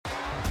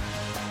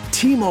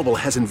T-Mobile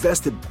has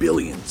invested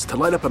billions to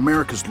light up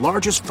America's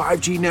largest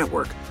 5G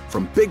network,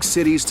 from big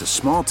cities to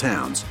small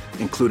towns,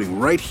 including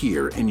right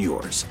here in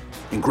yours.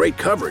 And great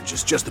coverage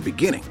is just the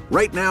beginning.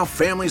 Right now,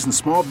 families and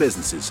small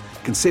businesses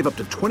can save up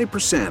to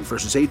 20%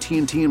 versus AT&T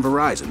and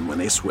Verizon when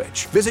they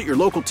switch. Visit your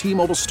local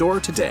T-Mobile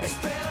store today.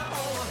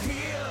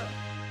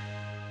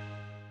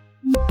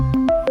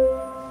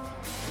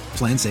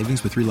 Plan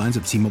savings with 3 lines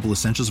of T-Mobile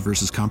Essentials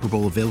versus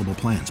comparable available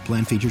plans.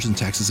 Plan features and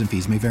taxes and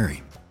fees may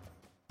vary.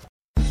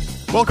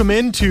 Welcome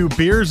into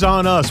Beers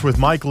on Us with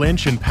Mike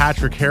Lynch and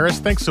Patrick Harris.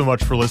 Thanks so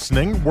much for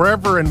listening.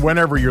 Wherever and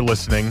whenever you're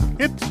listening,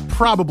 it's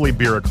probably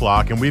beer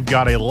o'clock, and we've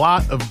got a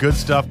lot of good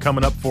stuff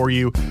coming up for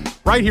you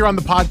right here on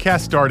the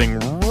podcast starting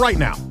right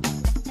now.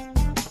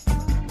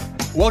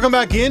 Welcome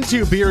back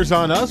into Beers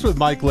on Us with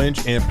Mike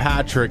Lynch and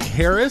Patrick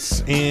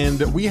Harris,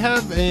 and we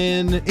have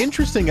an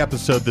interesting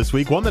episode this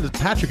week, one that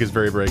Patrick is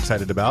very, very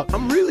excited about.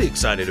 I'm really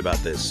excited about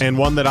this. And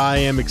one that I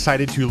am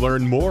excited to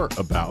learn more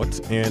about,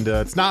 and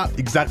it's not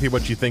exactly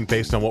what you think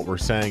based on what we're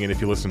saying, and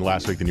if you listened to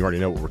last week, then you already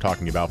know what we're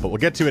talking about, but we'll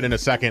get to it in a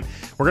second.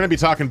 We're going to be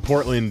talking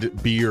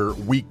Portland Beer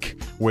Week,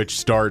 which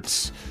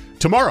starts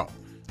tomorrow,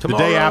 the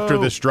day after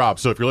this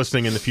drops. So if you're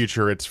listening in the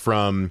future, it's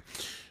from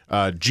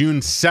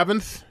June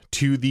 7th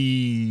to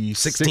the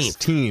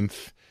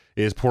 16th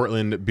is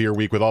Portland Beer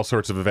Week with all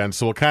sorts of events.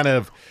 So we'll kind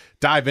of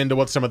dive into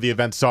what some of the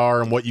events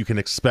are and what you can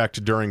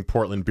expect during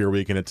Portland Beer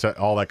Week, and it's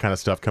all that kind of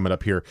stuff coming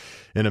up here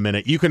in a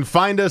minute. You can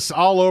find us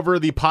all over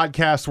the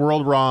podcast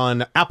world. We're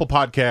on Apple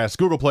Podcasts,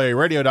 Google Play,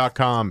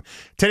 radio.com,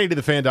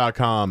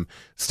 1080thefan.com,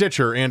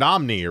 Stitcher, and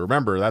Omni.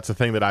 Remember, that's a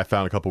thing that I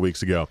found a couple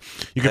weeks ago.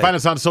 You can find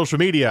us on social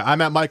media.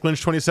 I'm at Mike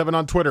Lynch27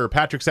 on Twitter.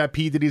 Patrick's at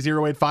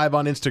PDD085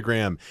 on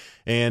Instagram.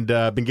 And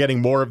been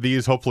getting more of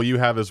these. Hopefully you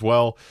have as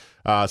well.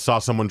 Saw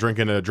someone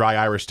drinking a dry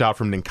Irish stout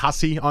from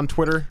Ninkasi on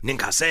Twitter.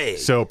 Ninkasi.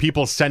 So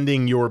people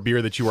sending your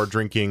beer that you are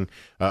drinking,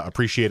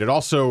 appreciate it.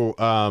 Also,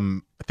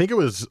 I think it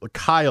was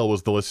Kyle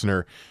was the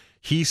listener.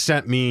 He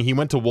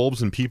went to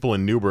Wolves and People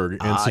in Newburgh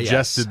and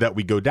suggested that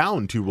we go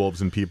down to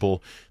Wolves and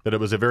People, that it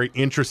was a very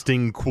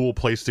interesting, cool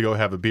place to go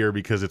have a beer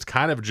because it's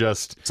kind of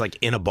just... It's like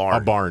in a barn. A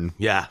barn.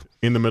 Yeah.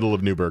 In the middle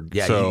of Newburgh.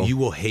 Yeah, so, you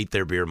will hate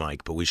their beer,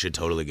 Mike, but we should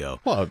totally go.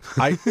 Well,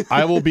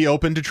 I will be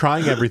open to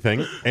trying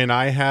everything, and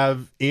I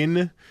have,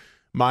 in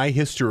my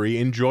history,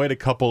 enjoyed a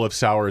couple of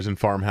sours and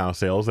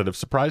farmhouse ales that have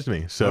surprised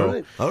me.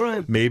 So all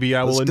right. Maybe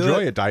I will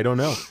enjoy it. I don't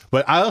know.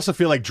 But I also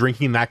feel like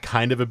drinking that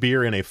kind of a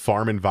beer in a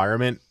farm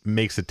environment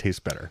makes it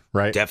taste better,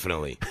 right?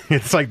 Definitely.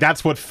 It's like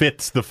that's what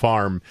fits the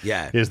farm.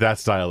 Yeah. Is that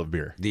style of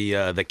beer.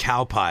 The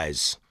cow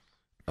pies,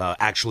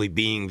 actually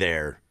being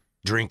there,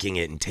 drinking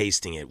it and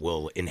tasting it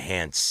will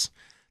enhance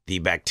the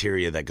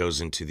bacteria that goes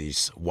into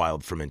these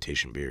wild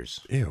fermentation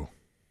beers. Ew.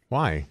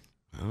 Why?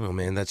 Oh,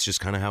 man, that's just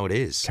kind of how it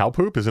is. Cow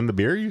poop is in the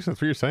beer? That's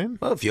what you're saying?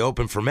 Well, if you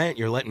open ferment,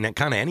 you're letting that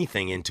kind of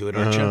anything into it,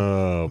 aren't you?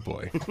 Oh,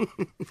 boy.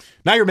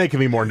 Now you're making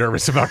me more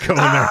nervous about going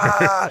there.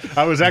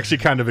 I was actually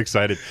kind of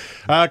excited.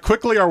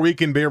 Quickly, our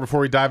week in beer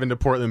before we dive into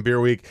Portland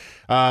Beer Week.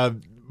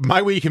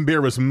 My week in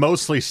beer was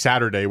mostly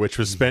Saturday, which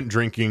was spent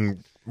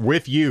drinking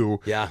with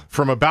you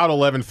from about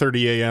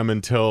 11:30 a.m.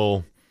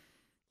 until,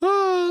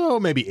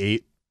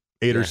 maybe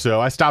 8 or so.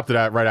 I stopped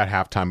right at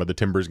halftime of the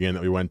Timbers game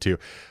that we went to.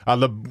 I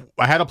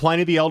had a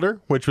Pliny the Elder,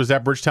 which was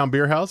at Bridgetown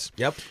Beer House.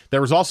 Yep.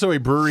 There was also a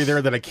brewery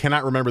there that I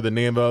cannot remember the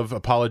name of.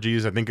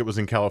 Apologies. I think it was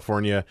in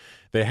California.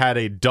 They had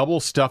a double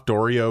stuffed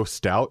Oreo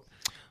stout.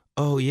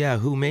 Oh, yeah.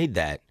 Who made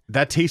that?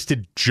 That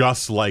tasted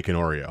just like an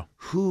Oreo.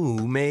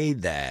 Who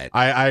made that?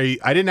 I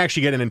didn't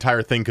actually get an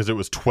entire thing because it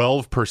was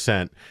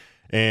 12%.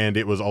 And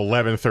it was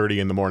 11:30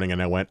 in the morning,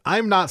 and I went,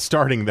 I'm not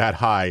starting that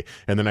high.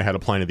 And then I had a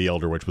Pliny the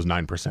Elder, which was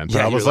 9%.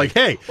 But I was like,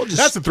 hey,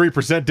 that's a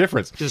 3%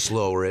 difference. Just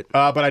lower it.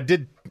 But I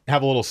did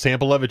have a little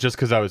sample of it just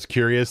because I was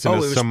curious. And it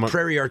was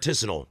Prairie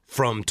Artisanal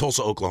from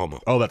Tulsa, Oklahoma.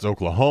 Oh, that's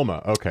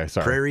Oklahoma. Okay,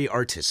 sorry. Prairie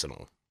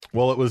Artisanal.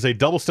 Well, it was a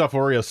double stuffed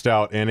Oreo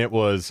stout, and it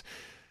was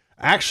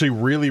actually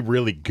really,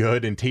 really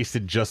good and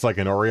tasted just like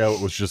an Oreo.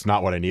 It was just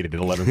not what I needed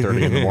at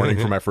 11:30 in the morning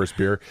for my first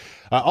beer.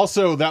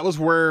 Also, that was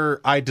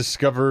where I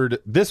discovered,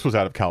 this was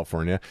out of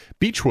California,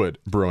 Beechwood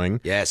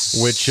Brewing.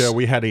 Yes. Which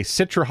we had a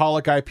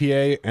Citraholic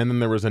IPA, and then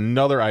there was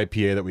another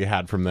IPA that we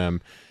had from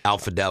them.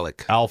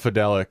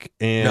 Alphadelic.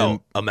 And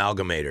no,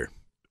 Amalgamator.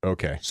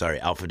 Okay. Sorry,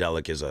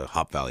 Alphadelic is a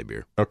Hop Valley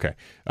beer. Okay.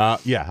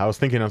 Yeah, I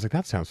was like,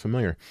 that sounds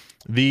familiar.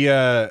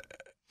 I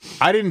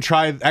did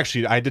try the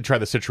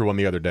Citra one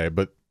the other day,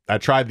 but I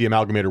tried the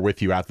Amalgamator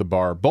with you at the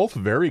bar. Both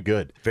very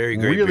good. Very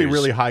great Really, beers.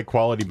 really high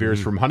quality beers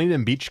from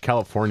Huntington Beach,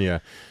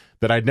 California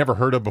that I'd never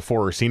heard of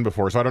before or seen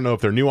before. So I don't know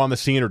if they're new on the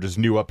scene or just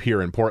new up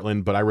here in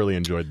Portland, but I really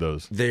enjoyed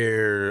those.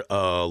 Their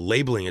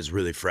labeling is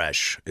really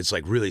fresh. It's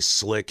like really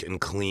slick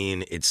and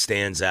clean. It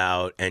stands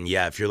out. And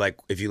yeah, if you like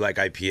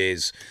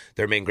IPAs,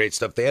 they're making great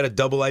stuff. They had a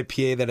double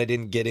IPA that I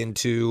didn't get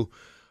into.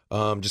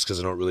 Just because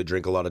I don't really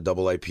drink a lot of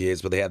double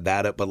IPAs, but they had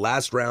that up. But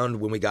last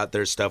round, when we got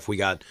their stuff, we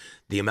got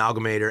the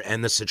Amalgamator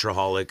and the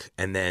Citraholic,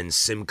 and then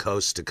Sim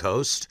Coast to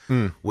Coast,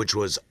 which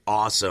was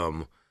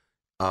awesome.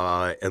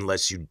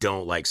 Unless you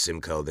don't like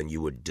Simcoe, then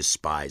you would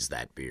despise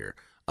that beer.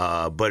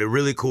 But it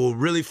really cool,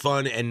 really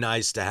fun and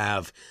nice to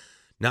have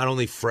not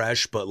only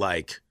fresh, but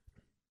like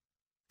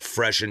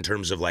fresh in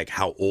terms of like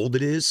how old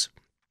it is.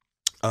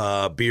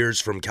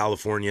 Beers from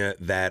California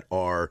that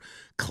are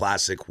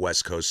classic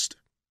West Coast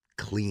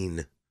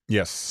clean,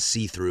 Yes.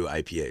 see-through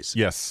IPAs.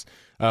 Yes.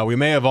 We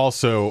may have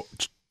also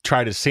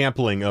tried a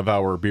sampling of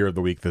our beer of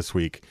the week this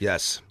week,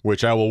 Yes.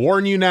 which I will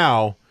warn you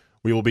now,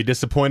 we will be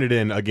disappointed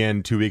in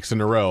again 2 weeks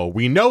in a row.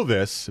 We know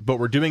this, but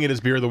we're doing it as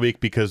beer of the week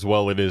because,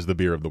 well, it is the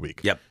beer of the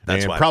week. Yep,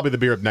 that's and why. probably the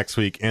beer of next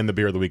week and the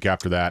beer of the week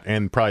after that,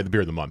 and probably the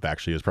beer of the month,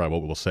 actually, is probably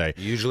what we'll say.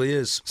 Usually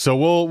is. So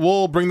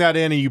we'll bring that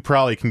in, and you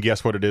probably can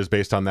guess what it is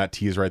based on that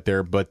tease right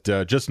there. But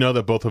just know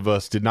that both of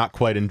us did not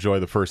quite enjoy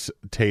the first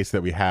taste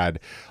that we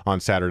had on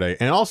Saturday.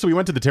 And also, we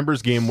went to the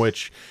Timbers game,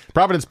 which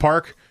Providence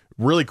Park,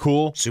 really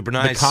cool. Super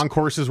nice. The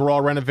concourses were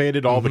all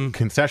renovated. All the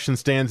concession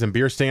stands and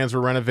beer stands were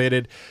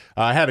renovated.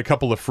 I had a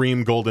couple of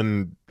Freem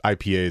Golden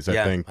IPAs,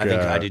 I think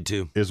I did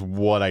too. Is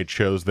what I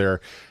chose there.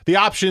 The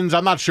options,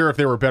 I'm not sure if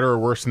they were better or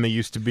worse than they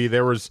used to be.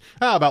 There was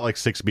about like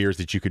 6 beers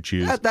that you could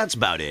choose. That's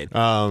about it.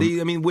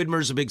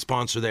 Widmer's a big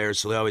sponsor there,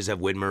 so they always have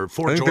Widmer.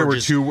 I think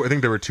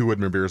there were two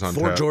Widmer beers on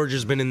Fort tap. George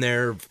has been in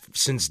there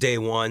since day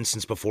one,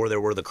 since before there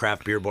were the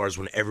craft beer bars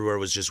when everywhere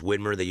was just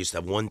Widmer. They used to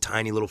have one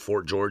tiny little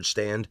Fort George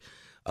stand.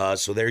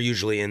 So they're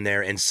usually in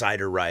there. And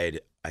Cider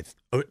Riot,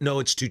 no,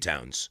 it's Two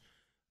Towns.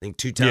 I think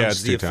Two Towns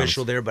is the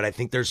official there, but I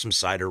think there's some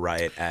Cider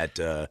Riot at...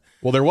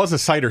 well, there was a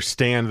cider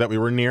stand that we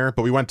were near,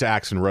 but we went to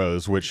Axe and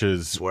Rose, which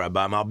is... where I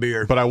buy my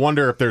beer. But I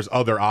wonder if there's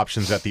other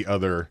options at the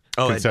other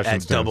concession at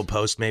stands. Double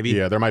Post, maybe?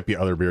 Yeah, there might be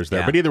other beers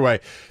there. Yeah. But either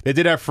way, they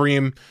did have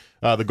Freem.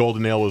 The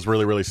Golden Ale was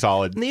really, really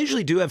solid. And they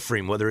usually do have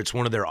Freem, whether it's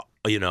one of their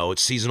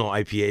it's seasonal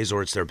IPAs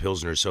or it's their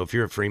Pilsner. So if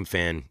you're a Freem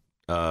fan...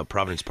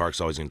 Providence Park's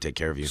always going to take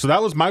care of you. So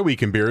that was my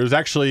week in beer.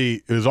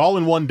 It was all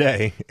in one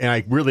day, and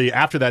I really,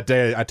 after that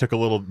day, I took a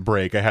little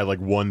break. I had like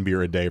 1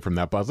 beer a day from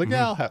that, but I was like,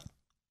 yeah,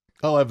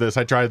 I'll have this.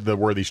 I tried the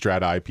Worthy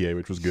Strata IPA,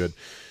 which was good.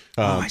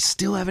 I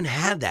still haven't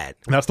had that.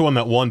 That's the one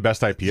that won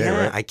Best IPA,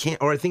 Yeah, right? I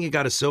can't, or I think it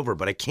got a silver,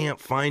 but I can't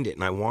find it,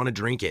 and I want to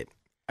drink it.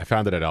 I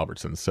found it at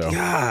Albertsons, so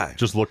God.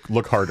 just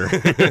look harder.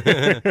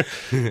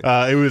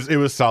 It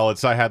was solid,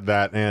 so I had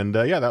that, and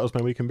that was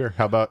my week in beer.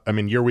 How about,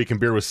 your week in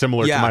beer was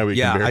similar to my week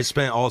in beer. I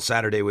spent all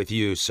Saturday with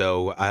you,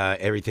 so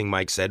everything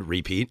Mike said,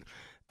 repeat.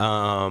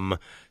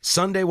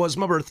 Sunday was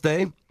my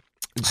birthday.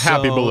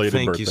 Happy belated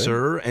thank birthday. you,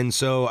 sir. And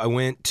so I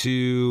went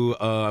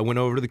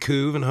over to the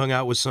Couve and hung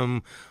out with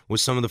some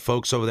of the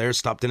folks over there.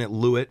 Stopped in at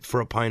Lewitt for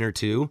a pint or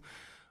two.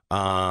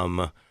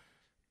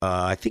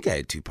 I think I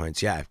had 2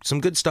 pints. Yeah, some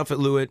good stuff at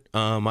Lewitt.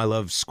 I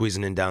love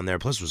squeezing in down there.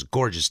 Plus, it was a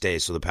gorgeous day,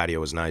 so the patio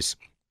was nice.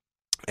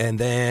 And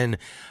then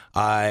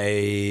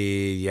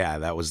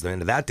that was the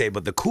end of that day.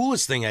 But the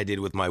coolest thing I did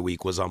with my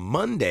week was on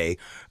Monday,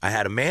 I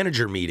had a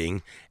manager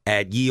meeting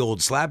at Ye Old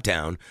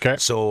Slabtown. Okay.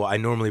 So I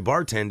normally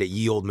bartend at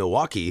Ye Old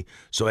Milwaukee.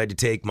 So I had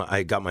to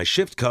I got my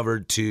shift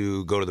covered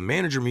to go to the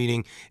manager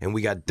meeting, and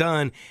we got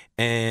done.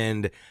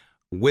 And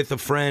with a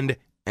friend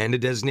and a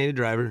designated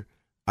driver,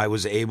 I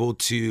was able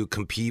to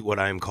complete what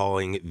I'm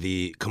calling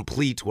the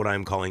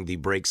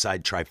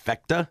Breakside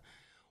trifecta,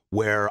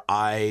 where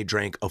I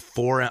drank a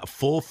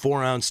full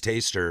 4-ounce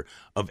taster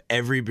of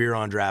every beer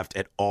on draft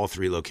at all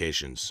 3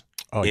 locations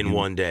in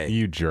one day.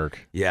 You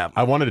jerk. Yeah.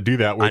 I wanted to do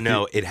that with you. I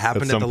know. It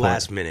happened at the point.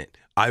 last minute.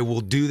 I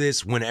will do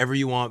this whenever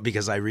you want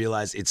because I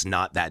realize it's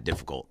not that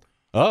difficult.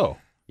 Oh.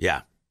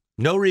 Yeah.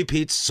 No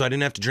repeats, so I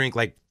didn't have to drink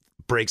like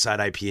Breakside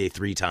IPA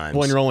 3 times.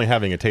 Well, and you're only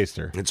having a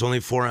taster. It's only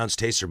a 4-ounce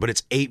taster, but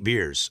it's 8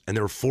 beers, and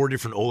there were 4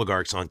 different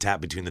oligarchs on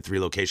tap between the 3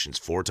 locations.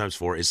 4 times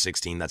 4 is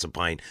 16. That's a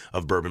pint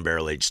of bourbon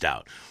barrel-aged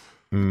stout.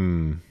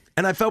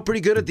 And I felt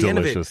pretty good at the end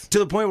of it, to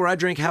the point where I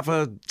drank half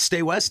a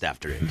Stay West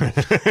after it.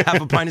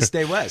 Half a pint of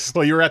Stay West.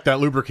 Well, you were at that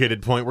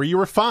lubricated point where you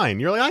were fine.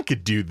 You're like, I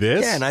could do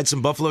this. Yeah, and I had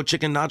some buffalo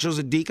chicken nachos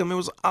at Deacom. It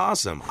was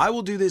awesome. I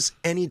will do this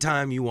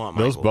anytime you want,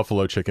 Michael. Those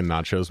buffalo chicken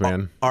nachos,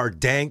 man. Are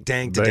dank.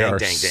 They are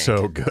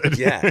so good.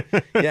 Yeah,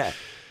 yeah.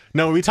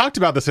 No, we talked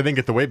about this, I think,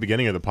 at the way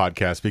beginning of the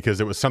podcast,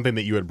 because it was something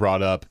that you had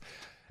brought up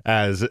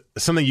as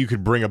something you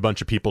could bring a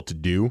bunch of people to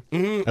do,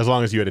 as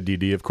long as you had a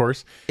DD, of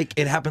course.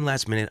 It happened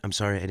last minute. I'm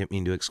sorry. I didn't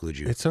mean to exclude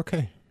you. It's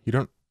okay.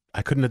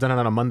 I couldn't have done it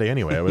on a Monday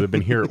anyway. I would have been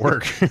here at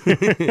work.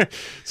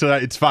 So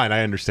it's fine.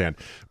 I understand.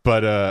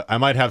 But I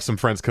might have some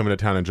friends coming to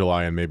town in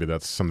July, and maybe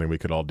that's something we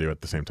could all do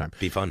at the same time.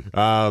 Be fun.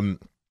 All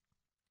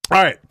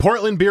right.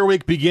 Portland Beer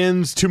Week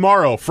begins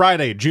tomorrow,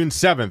 Friday, June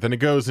 7th, and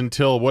it goes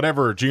until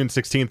whatever June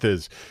 16th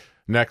is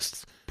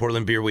next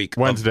Portland Beer Week.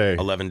 Wednesday.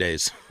 11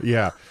 days.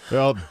 Yeah.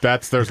 Well,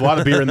 there's a lot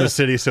of beer in this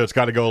city, so it's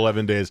got to go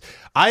 11 days.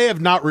 I have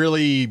not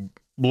really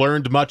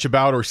learned much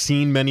about or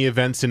seen many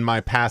events in my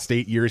past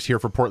 8 years here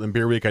for Portland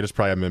Beer Week. I just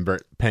probably haven't been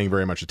paying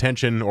very much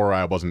attention, or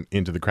I wasn't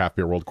into the craft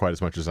beer world quite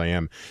as much as I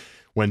am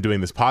when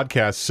doing this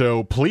podcast.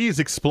 So please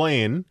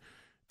explain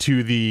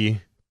to the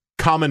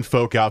common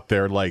folk out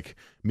there like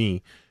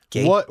me,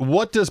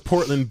 what does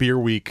Portland Beer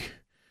Week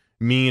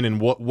mean, and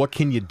what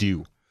can you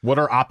do? What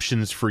are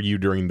options for you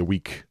during the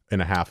week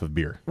and a half of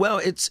beer? Well,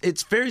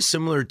 it's very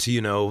similar to,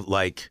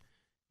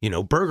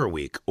 Burger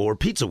Week or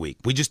Pizza Week.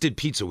 We just did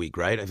Pizza Week,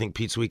 right? I think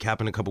Pizza Week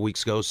happened a couple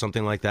weeks ago,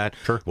 something like that.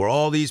 Sure. Where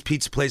all these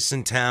pizza places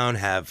in town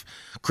have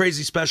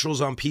crazy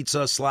specials on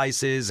pizza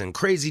slices and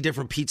crazy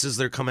different pizzas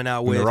they're coming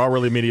out with. And they're all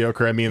really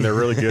mediocre. I mean, they're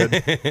really good.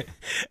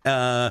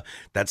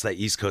 That's that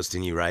East Coast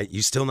in you, right?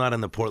 You still not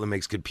on the Portland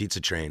Makes Good Pizza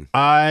train.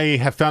 I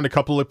have found a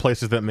couple of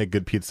places that make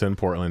good pizza in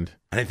Portland.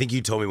 And I think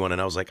you told me one,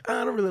 and I was like,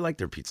 I don't really like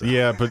their pizza.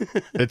 Yeah, but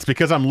it's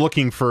because I'm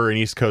looking for an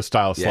East Coast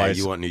style slice.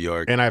 Yeah, you want New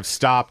York. And I've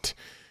stopped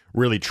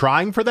really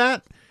trying for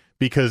that.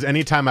 Because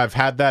anytime I've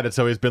had that, it's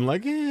always been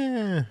like,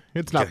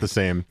 it's not the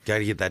same. Got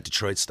to get that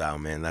Detroit style,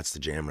 man. That's the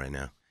jam right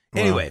now.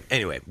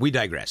 Anyway, we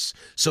digress.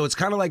 So it's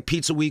kind of like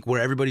Pizza Week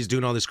where everybody's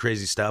doing all this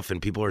crazy stuff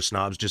and people are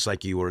snobs just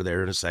like you were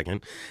there in a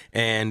second.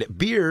 And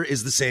beer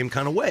is the same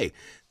kind of way.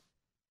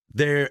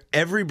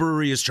 Every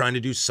brewery is trying to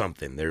do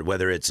something.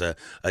 Whether it's a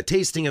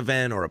tasting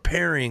event or a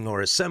pairing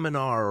or a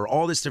seminar or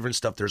all this different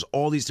stuff, there's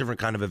all these different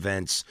kind of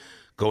events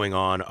going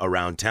on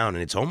around town.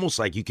 And it's almost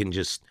like you can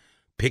just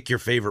pick your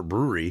favorite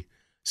brewery,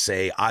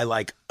 say, I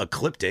like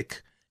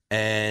Ecliptic,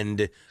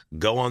 and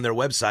go on their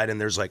website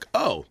and there's like,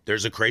 oh,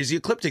 there's a crazy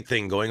Ecliptic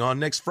thing going on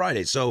next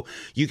Friday. So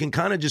you can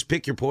kind of just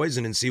pick your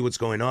poison and see what's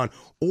going on,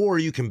 or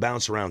you can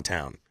bounce around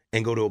town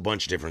and go to a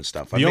bunch of different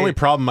stuff. The only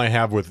problem I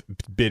have with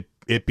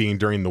it being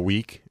during the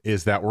week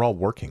is that we're all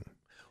working.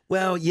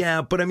 Well,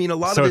 yeah, but I mean, a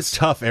lot so of this... So it's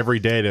tough every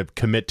day to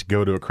commit to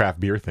go to a craft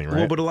beer thing, right?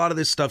 Well, but a lot of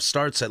this stuff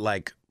starts at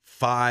like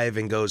 5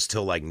 and goes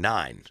till like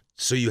 9.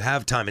 So you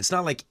have time. It's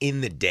not like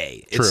in the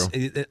day. True.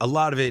 A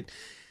lot of it,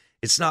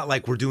 it's not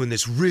like we're doing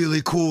this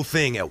really cool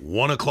thing at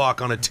 1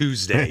 o'clock on a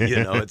Tuesday.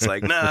 It's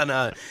like,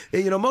 nah.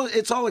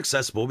 It's all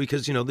accessible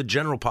because, the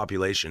general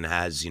population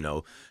has,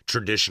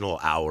 traditional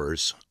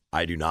hours.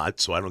 I do not,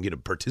 so I don't get to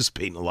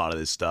participate in a lot of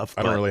this stuff.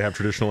 I don't really have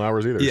traditional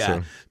hours either. Yeah,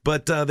 so.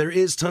 But there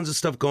is tons of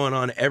stuff going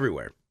on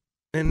everywhere.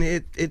 And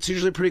it's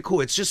usually pretty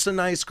cool. It's just a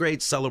nice,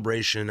 great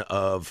celebration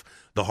of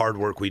the hard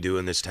work we do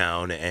in this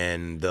town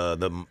and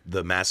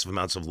the massive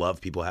amounts of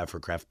love people have for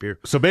craft beer.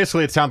 So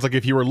basically, it sounds like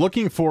if you were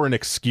looking for an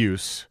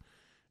excuse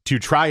to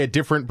try a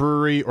different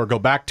brewery or go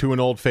back to an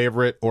old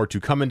favorite or to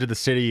come into the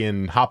city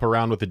and hop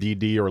around with a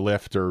DD or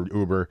Lyft or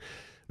Uber,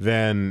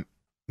 then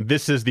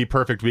this is the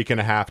perfect week and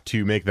a half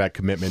to make that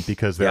commitment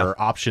because there are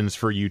options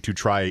for you to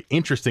try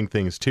interesting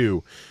things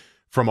too.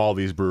 From all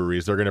these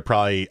breweries, they're going to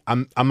probably,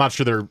 I'm not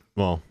sure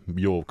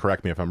you'll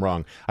correct me if I'm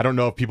wrong. I don't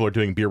know if people are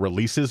doing beer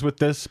releases with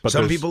this, but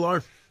some people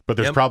are. But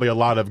there's probably a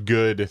lot of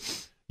good,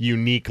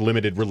 unique,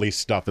 limited release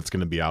stuff that's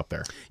going to be out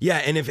there. Yeah,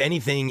 and if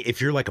anything,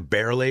 if you're like a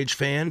barrel age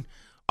fan,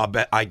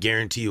 I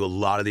guarantee you a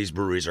lot of these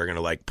breweries are going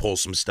to like pull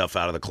some stuff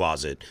out of the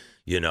closet.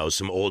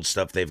 Some old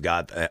stuff they've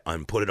got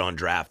and put it on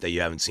draft that you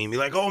haven't seen. Be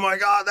like, oh my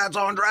God, that's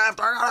on draft.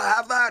 I gotta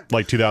have that.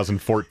 Like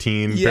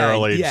 2014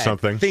 barrel age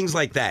something. Things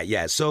like that.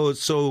 Yeah.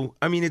 So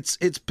I mean,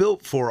 it's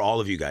built for all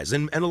of you guys,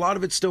 and a lot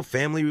of it's still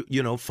family,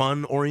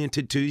 fun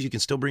oriented too. You can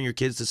still bring your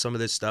kids to some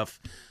of this stuff.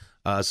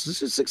 So it's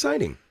just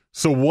exciting.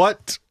 So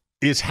what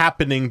is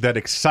happening that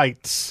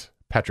excites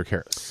Patrick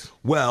Harris?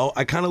 Well,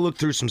 I kind of looked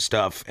through some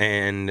stuff,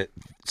 and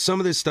some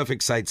of this stuff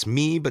excites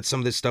me, but some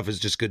of this stuff is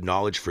just good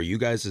knowledge for you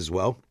guys as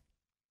well.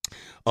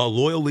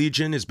 Loyal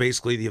Legion is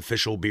basically the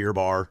official beer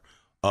bar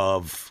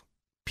of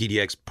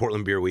PDX,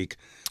 Portland Beer Week.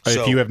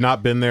 If you have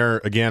not been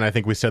there, again, I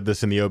think we said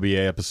this in the OBA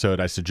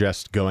episode, I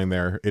suggest going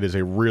there. It is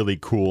a really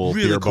cool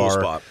beer bar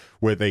spot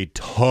with a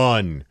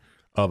ton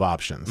of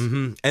options.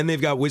 Mm-hmm. And they've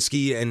got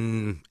whiskey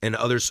and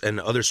other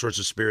sorts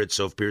of spirits,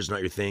 so if beer's not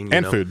your thing.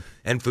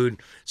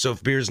 Food. So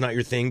if beer's not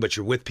your thing, but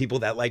you're with people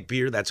that like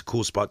beer, that's a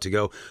cool spot to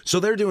go. So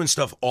they're doing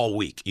stuff all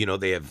week.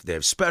 They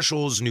have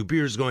specials, new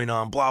beers going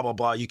on, blah, blah,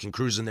 blah. You can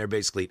cruise in there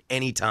basically at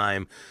any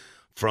time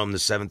from the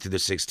 7th through the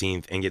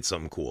 16th and get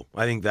something cool.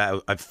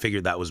 I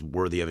figured that was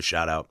worthy of a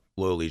shout out.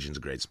 Loyal Legion's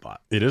a great spot.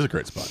 It is a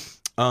great spot.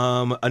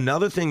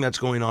 Another thing that's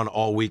going on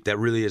all week that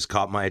really has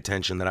caught my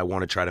attention that I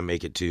want to try to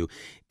make it to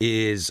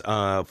is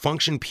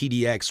Function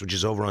PDX, which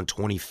is over on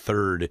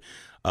 23rd,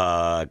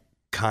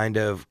 kind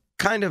of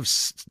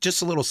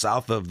just a little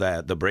south of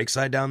the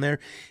Breakside down there.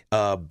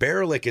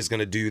 Barrelick is going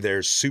to do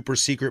their super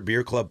secret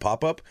beer club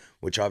pop-up,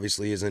 which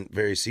obviously isn't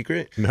very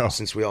secret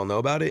since we all know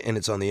about it and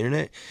it's on the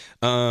internet.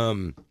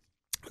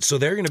 So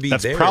they're going to be there.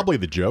 That's probably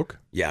the joke.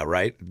 Yeah,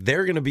 right.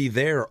 They're going to be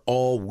there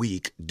all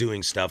week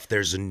doing stuff.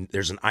 There's an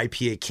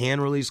IPA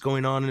can release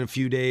going on in a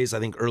few days, I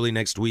think early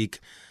next week.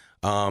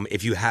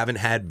 If you haven't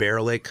had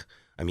Barrelick,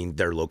 I mean,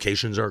 their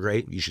locations are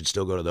great. You should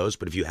still go to those.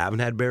 But if you haven't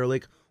had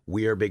Barrelick,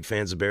 we are big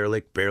fans of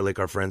Barrelick. Barrelick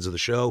are friends of the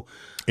show.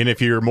 And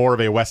if you're more of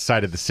a west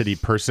side of the city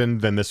person,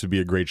 then this would be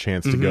a great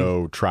chance to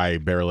go try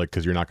Barrelick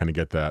because you're not going to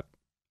get that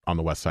on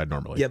the west side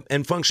normally. Yep,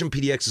 and Function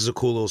PDX is a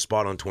cool little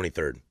spot on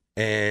 23rd.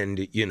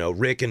 And,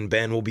 Rick and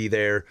Ben will be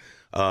there.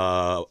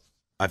 I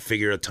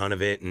figure a ton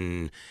of it.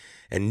 And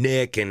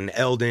Nick and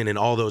Eldon and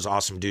all those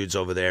awesome dudes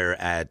over there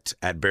at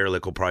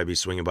Barrelick will probably be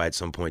swinging by at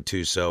some point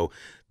too. So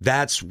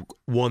that's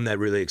one that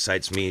really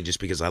excites me just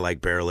because I like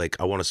Barrelick.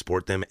 I want to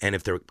support them. And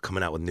if they're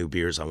coming out with new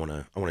beers, I want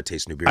to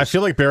taste new beers. I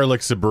feel like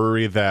Barrelick's a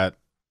brewery that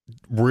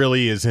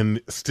really is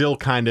still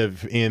kind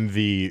of in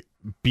the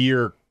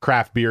beer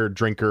craft beer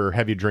drinker,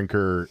 heavy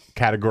drinker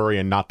category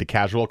and not the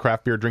casual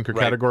craft beer drinker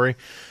category.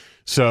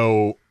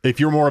 So if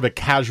you're more of a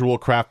casual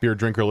craft beer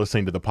drinker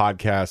listening to the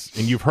podcast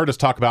and you've heard us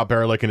talk about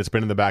Bear Lake and it's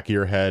been in the back of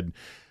your head,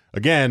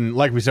 again,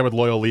 like we said with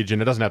Loyal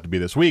Legion, it doesn't have to be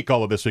this week,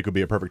 although this week would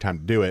be a perfect time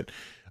to do it.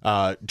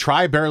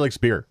 Try Bear Lake's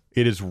beer.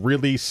 It is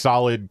really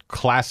solid,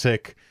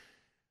 classic,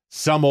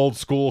 some old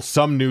school,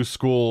 some new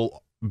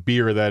school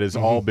beer that has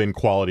all been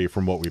quality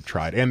from what we've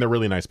tried. And they're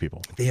really nice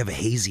people. They have a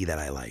hazy that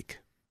I like.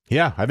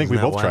 Yeah, I think we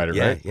both tried it,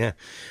 right?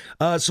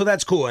 Yeah. So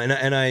that's cool. And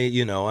I,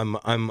 I'm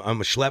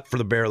a schlep for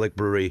the Bear Lake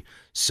Brewery.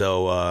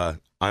 So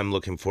I'm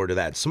looking forward to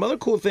that. Some other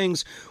cool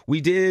things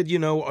we did,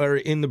 are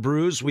in the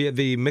brews. We have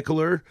the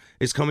Mikkeller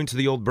is coming to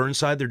the old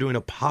Burnside. They're doing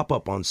a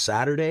pop-up on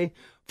Saturday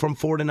from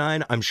 4 to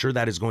 9. I'm sure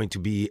that is going to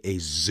be a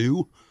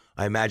zoo.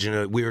 I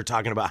imagine we were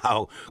talking about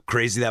how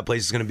crazy that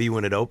place is going to be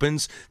when it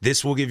opens.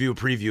 This will give you a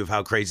preview of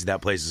how crazy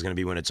that place is going to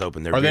be when it's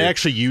open. Are they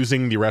actually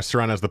using the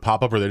restaurant as the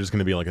pop-up, or are they just going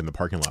to be like in the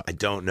parking lot? I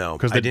don't know.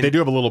 Because they do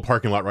have a little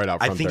parking lot right out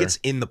front. I think there. It's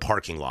in the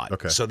parking lot.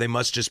 Okay. So they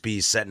must just be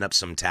setting up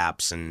some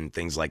taps and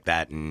things like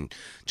that and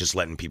just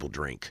letting people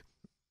drink.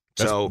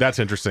 That's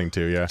interesting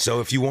too, yeah.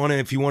 So if you want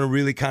to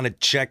really kind of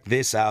check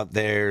this out,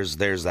 there's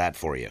that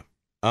for you.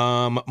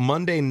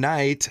 Monday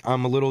night,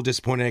 I'm a little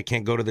disappointed I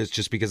can't go to this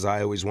just because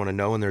I always want to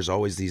know, and there's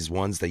always these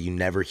ones that you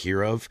never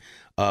hear of.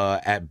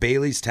 At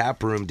Bailey's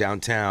Tap Room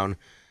downtown,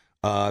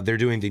 they're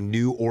doing the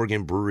New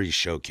Oregon Brewery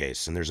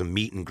Showcase, and there's a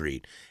meet and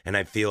greet. And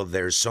I feel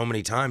there's so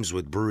many times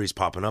with breweries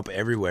popping up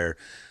everywhere,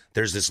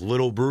 there's this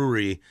little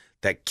brewery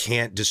that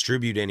can't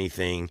distribute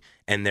anything,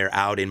 and they're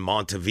out in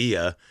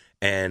Montevilla,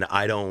 and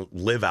I don't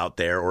live out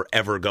there or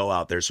ever go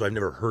out there, so I've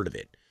never heard of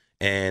it.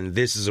 And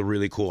this is a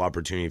really cool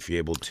opportunity for you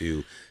able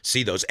to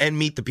see those and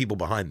meet the people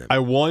behind them. I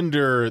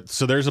wonder,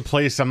 so there's a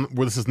place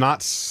where this is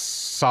not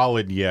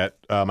solid yet.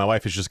 My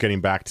wife is just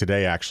getting back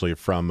today, actually,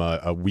 from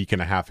a week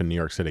and a half in New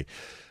York City.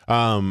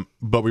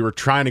 But we were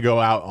trying to go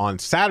out on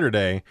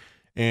Saturday,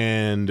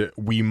 and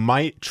we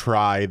might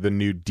try the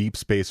new Deep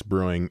Space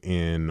Brewing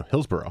in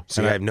Hillsborough.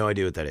 So I have no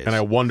idea what that is. And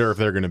I wonder if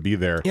they're going to be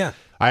there. Yeah.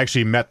 I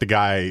actually met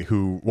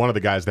one of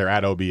the guys there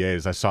at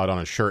OBA's. I saw it on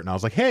his shirt, and I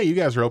was like, hey, you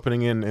guys are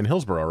opening in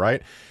Hillsborough,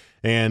 right?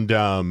 And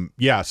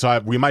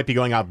so we might be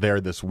going out there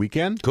this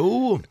weekend.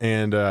 Cool.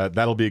 And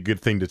that'll be a good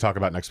thing to talk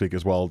about next week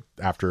as well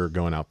after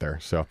going out there.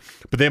 So,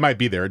 but they might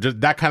be there. Just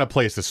that kind of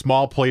place, a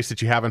small place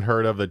that you haven't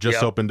heard of that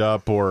just opened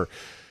up, or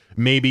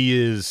maybe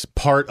is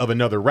part of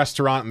another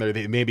restaurant, and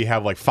they maybe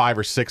have like 5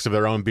 or 6 of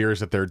their own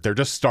beers that they're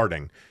just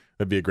starting.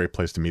 That'd be a great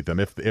place to meet them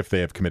if they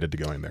have committed to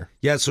going there.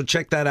 Yeah, so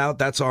check that out.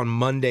 That's on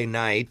Monday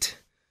night.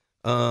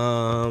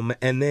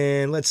 And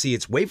then let's see,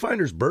 it's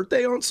Wayfinder's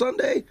birthday on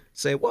Sunday.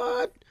 Say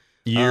what?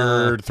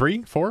 Year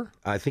 3, 4?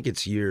 I think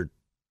it's year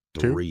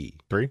 3.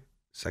 3?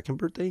 Second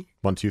birthday?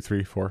 1, 2,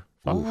 3, 4,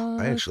 5. Ooh,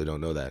 I actually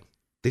don't know that.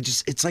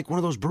 It's like one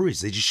of those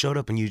breweries. They just showed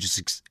up and you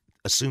just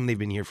assume they've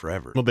been here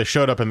forever. Well, they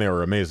showed up and they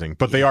were amazing,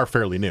 but they are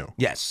fairly new.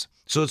 Yes.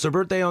 So it's their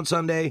birthday on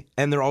Sunday,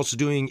 and they're also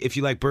doing, if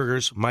you like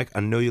burgers, Mike, I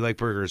know you like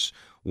burgers.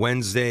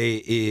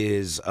 Wednesday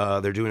is,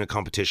 they're doing a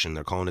competition.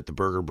 They're calling it the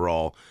Burger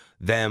Brawl.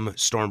 Them,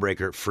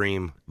 Stormbreaker,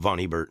 Freem,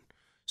 Von Ebert.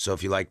 So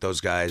if you like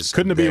those guys,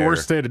 couldn't it be a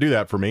worse day to do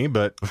that for me?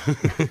 But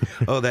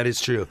oh, that is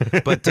true.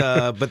 But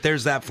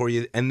there's that for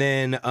you. And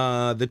then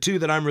the two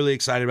that I'm really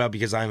excited about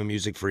because I'm a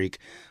music freak.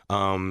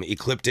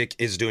 Ecliptic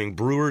is doing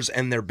Brewers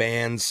and their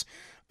bands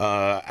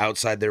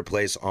outside their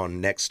place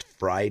on next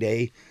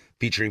Friday,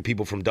 featuring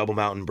people from Double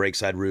Mountain,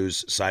 Breakside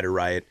Ruse, Cider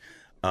Riot,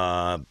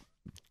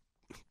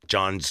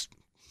 John's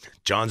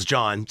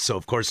John. So,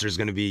 of course, there's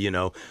going to be,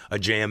 a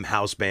jam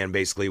house band,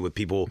 basically, with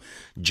people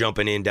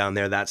jumping in down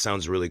there. That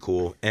sounds really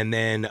cool. And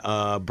then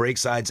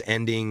Breakside's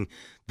ending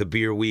the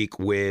beer week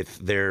with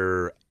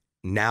their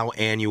now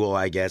annual,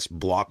 I guess,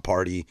 block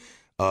party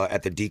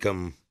at the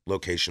Deacom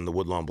location, the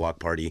Woodlawn block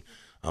party.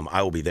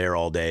 I will be there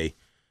all day.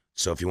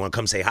 So if you want to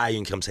come say hi, you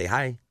can come say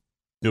hi.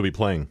 You'll be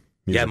playing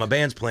music. Yeah, my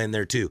band's playing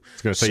there, too. I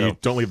was going to say, you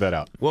don't leave that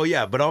out. Well,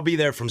 yeah, but I'll be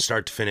there from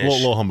start to finish. A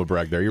little humble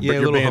brag there. Your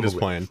band is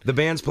playing. The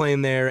band's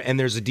playing there, and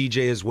there's a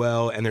DJ as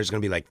well, and there's going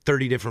to be like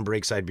 30 different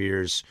Breakside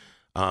beers.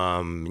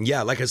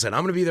 Yeah, like I said,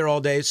 I'm going to be there all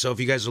day, so if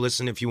you guys are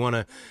listening, if you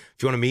want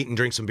to meet and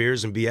drink some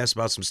beers and BS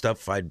about some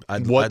stuff, I'd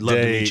love to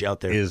meet you out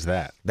there. What day is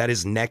that? That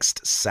is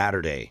next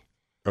Saturday.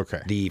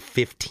 Okay. The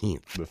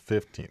 15th. The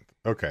 15th.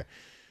 Okay.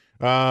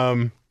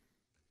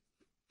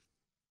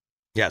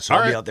 Yeah, so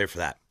I'll be out there for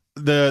that.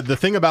 The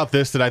thing about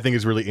this that I think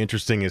is really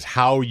interesting is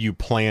how you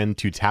plan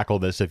to tackle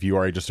this if you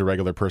are just a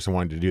regular person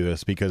wanting to do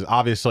this, because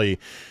obviously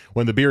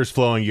when the beer is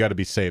flowing, you got to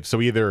be safe.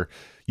 So either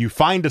you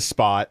find a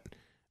spot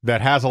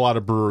that has a lot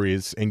of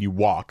breweries and you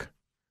walk,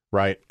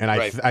 right? And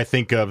I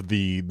think of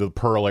the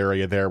Pearl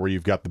area there where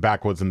you've got the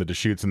Backwoods and the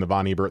Deschutes and the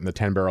Von Ebert and the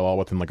 10 Barrel all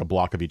within like a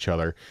block of each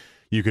other.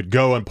 You could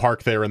go and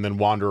park there and then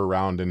wander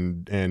around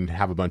and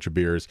have a bunch of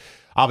beers.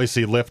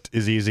 Obviously, Lyft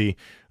is easy.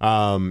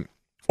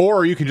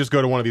 Or you can just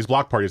go to one of these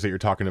block parties that you're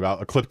talking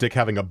about. Ecliptic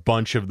having a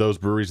bunch of those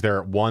breweries there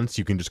at once.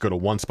 You can just go to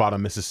one spot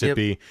on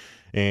Mississippi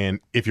And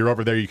if you're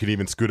over there, you could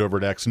even scoot over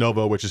to Ex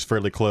Novo, which is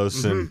fairly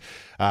close. And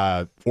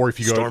or if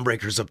you go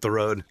Stormbreakers up the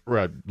road.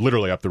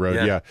 Literally up the road.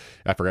 Yeah.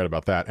 I forgot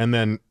about that. And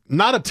then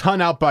not a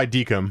ton out by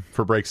Deacom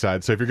for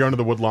Breakside. So if you're going to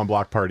the Woodlawn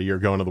Block Party, you're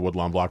going to the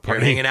Woodlawn Block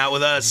Party. You're hanging out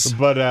with us.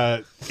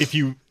 But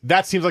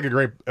that seems like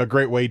a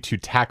great way to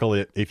tackle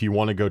it if you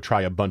want to go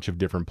try a bunch of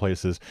different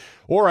places.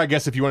 Or I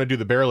guess if you want to do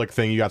the Barelick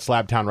thing, you got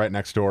Slabtown right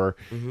next door,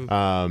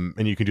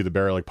 and you can do the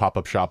Barelick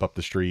pop-up shop up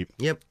the street.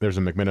 Yep. There's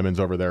a McMenamins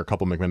over there, a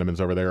couple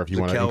McMenamins over there if you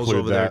want to Kells include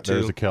over that. there, too.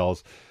 There's a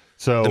Kells.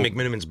 So The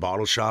McMenamins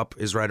bottle shop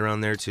is right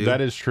around there too. That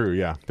is true,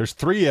 yeah. There's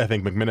 3, I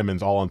think,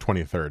 McMenamins all on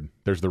 23rd.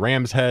 There's the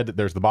Ram's Head,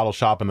 there's the bottle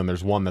shop, and then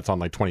there's one that's on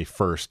like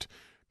 21st,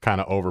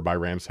 kind of over by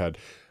Ram's Head.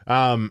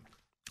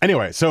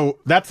 Anyway, so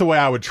that's the way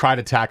I would try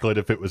to tackle it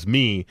if it was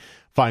me.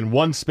 Find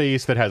one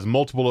space that has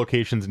multiple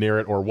locations near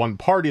it, or one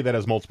party that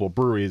has multiple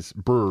breweries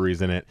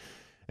in it,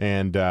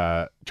 and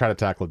try to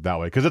tackle it that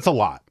way, because it's a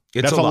lot.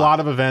 That's a lot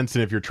of events,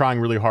 and if you're trying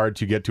really hard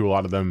to get to a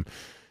lot of them,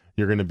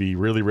 you're going to be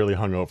really, really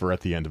hungover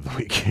at the end of the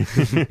week.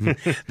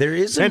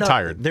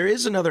 Tired. There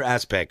is another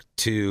aspect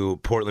to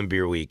Portland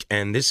Beer Week,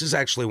 and this is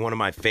actually one of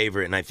my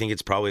favorite, and I think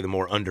it's probably the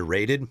more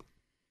underrated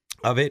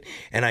of it,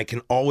 and I can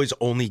always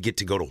only get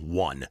to go to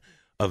one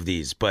of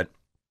these, but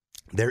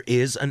there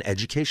is an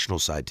educational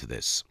side to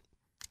this.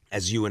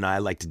 As you and I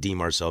like to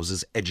deem ourselves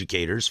as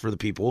educators for the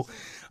people,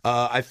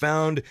 I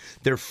found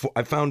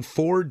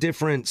 4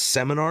 different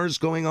seminars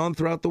going on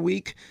throughout the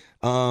week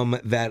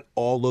that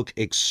all look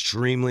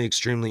extremely,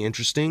 extremely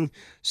interesting.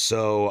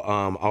 So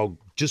I'll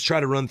just try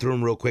to run through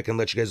them real quick and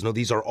let you guys know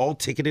these are all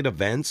ticketed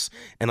events,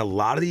 and a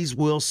lot of these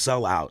will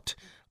sell out.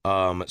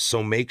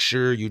 So make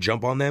sure you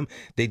jump on them.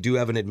 They do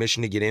have an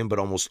admission to get in, but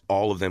almost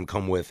all of them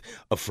come with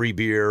a free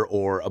beer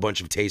or a bunch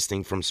of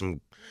tasting from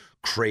some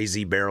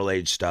crazy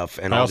barrel-aged stuff.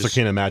 And I also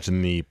can't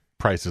imagine the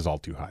price is all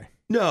too high.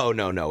 No,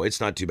 it's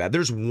not too bad.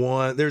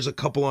 There's a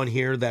couple on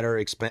here that are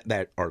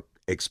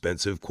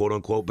expensive, quote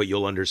unquote, but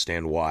you'll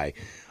understand why.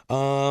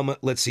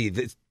 Let's see.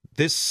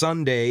 This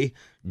Sunday,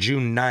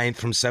 June 9th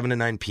from 7 to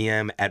 9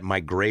 p.m. at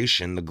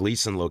Migration, the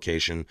Gleason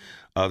location,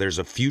 there's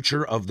a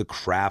Future of the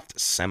Craft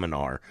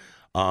seminar.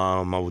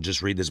 I will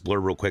just read this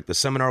blurb real quick. The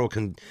seminar will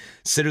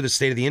consider the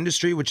state of the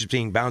industry, which is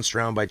being bounced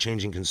around by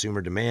changing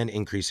consumer demand,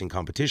 increasing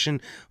competition,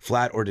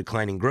 flat or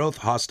declining growth,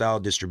 hostile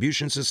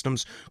distribution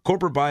systems,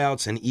 corporate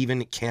buyouts, and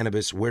even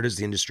cannabis. Where does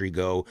the industry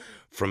go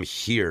from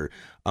here?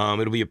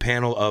 It'll be a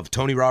panel of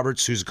Tony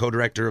Roberts, who's a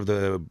co-director of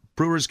the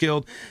Brewers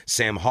Guild,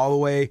 Sam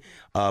Holloway,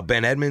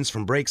 Ben Edmonds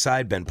from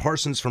Breakside, Ben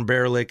Parsons from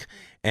Barelick,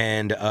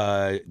 and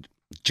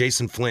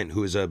Jason Flint,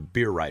 who is a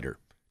beer writer.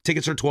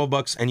 Tickets are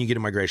 $12, and you get a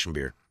Migration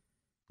beer.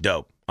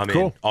 Dope. I'm in.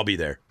 Cool. I'll be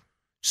there.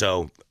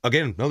 So,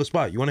 again, another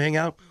spot. You want to hang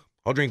out?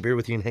 I'll drink beer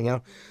with you and hang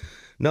out.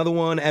 Another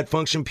one at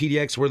Function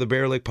PDX where the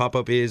Barelick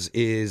pop-up is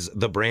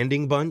the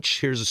Branding Bunch.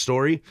 Here's a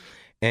story.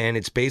 And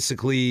it's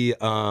basically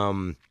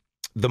the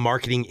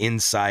marketing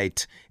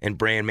insight and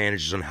brand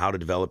managers on how to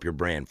develop your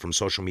brand from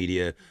social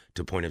media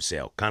to point of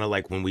sale. Kind of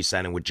like when we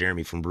sat in with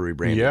Jeremy from Brewery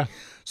Branding. Yeah.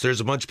 So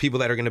there's a bunch of people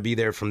that are going to be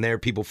there from there.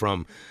 People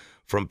from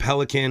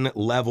Pelican,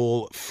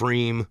 Level,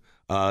 Freem.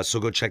 So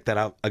go check that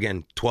out.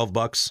 Again,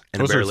 $12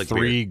 and those a Barelick are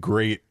 3 beer.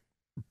 Great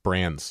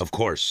brands. Of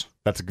course.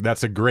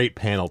 That's a great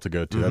panel to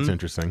go to. Mm-hmm. That's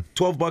interesting.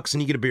 $12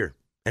 and you get a beer.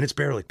 And it's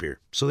Barelick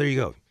beer. So there you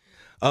go.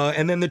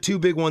 And then the 2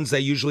 big ones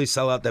that usually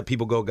sell out that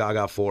people go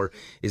gaga for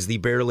is the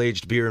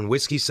Barrel-Aged Beer and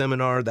Whiskey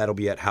Seminar. That'll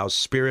be at House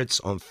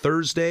Spirits on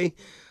Thursday.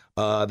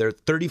 They're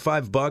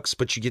 $35,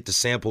 but you get to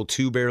sample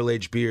 2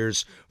 barrel-aged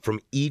beers from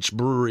each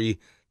brewery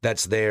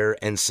that's there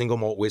and single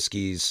malt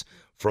whiskeys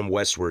from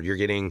Westward. You're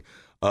getting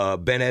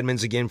Ben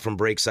Edmonds again from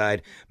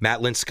Breakside,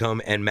 Matt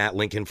Linscomb and Matt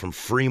Lincoln from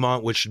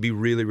Fremont, which should be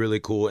really, really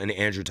cool. And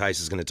Andrew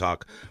Tice is going to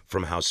talk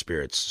from House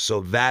Spirits.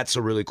 So that's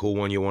a really cool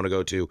one you want to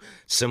go to.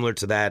 Similar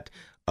to that,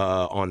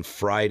 on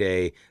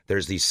Friday,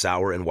 there's the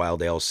Sour and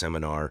Wild Ale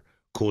Seminar,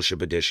 Cool Ship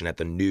Edition at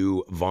the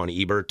new Von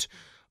Ebert.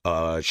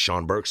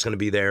 Sean Burke's going to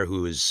be there,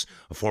 who is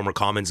a former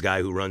Commons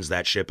guy who runs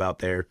that ship out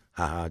there.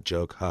 Haha,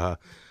 joke, haha.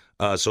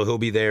 So he'll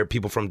be there.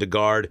 People from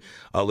DeGard.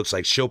 Looks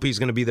like Shopey's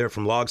going to be there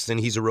from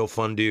Logston. He's a real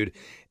fun dude.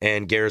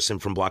 And Garrison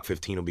from Block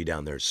 15 will be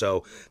down there.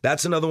 So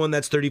that's another one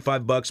that's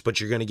 $35, but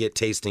you're going to get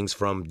tastings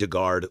from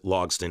DeGard,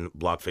 Logston,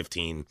 Block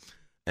 15.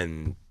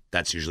 And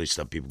that's usually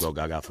stuff people go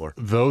gaga for.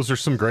 Those are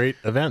some great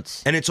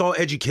events. And it's all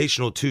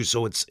educational, too.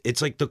 So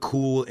it's like the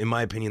cool, in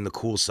my opinion, the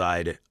cool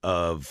side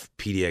of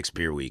PDX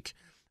Beer Week.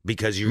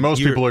 Because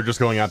most people are just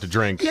going out to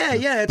drink. Yeah,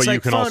 it's but like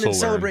you can fun also and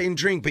celebrate and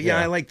drink. But yeah,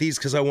 I like these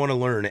because I want to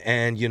learn.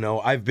 And you know,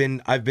 I've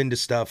been to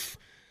stuff.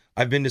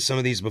 I've been to some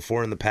of these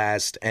before in the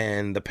past,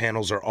 and the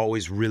panels are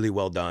always really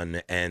well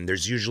done. And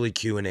there's usually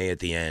Q&A at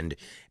the end,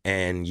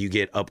 and you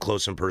get up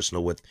close and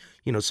personal with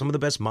some of the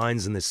best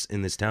minds in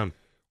this town.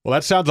 Well,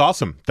 that sounds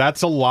awesome.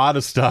 That's a lot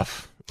of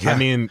stuff. Yeah. I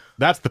mean,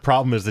 that's the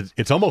problem is that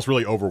it's almost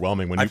really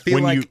overwhelming when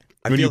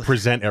when you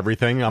present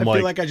everything, I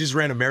feel like I just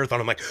ran a marathon.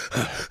 I'm like,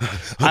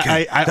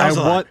 okay,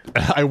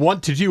 I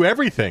want to do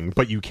everything,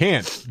 but you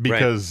can't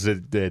because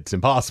it's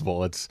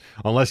impossible. It's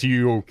unless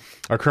you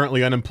are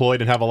currently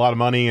unemployed and have a lot of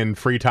money and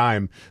free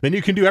time, then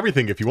you can do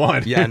everything if you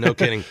want. Yeah, no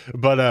kidding.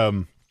 But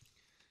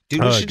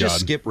dude, we should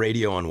just skip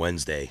radio on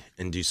Wednesday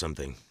and do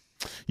something.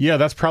 Yeah,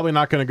 that's probably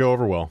not going to go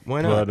over well.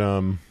 Why not? But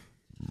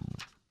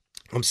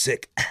I'm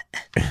sick.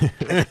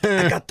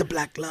 I got the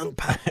black lung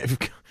pie.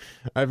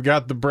 I've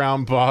got the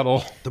brown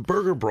bottle. The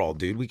Burger Brawl,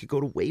 dude. We could go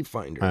to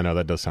Wayfinder. I know,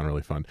 that does sound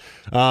really fun.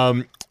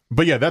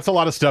 But yeah, that's a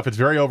lot of stuff. It's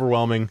very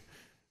overwhelming.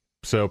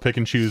 So pick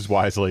and choose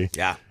wisely.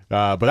 Yeah.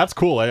 But that's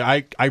cool.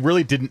 I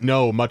really didn't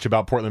know much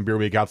about Portland Beer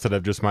Week outside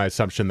of just my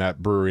assumption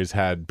that breweries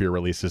had beer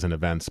releases and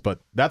events. But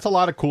that's a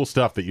lot of cool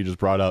stuff that you just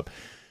brought up.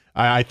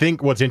 I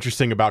think what's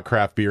interesting about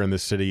craft beer in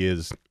this city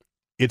is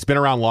it's been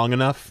around long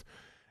enough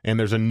and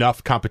there's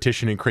enough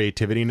competition and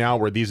creativity now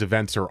where these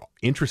events are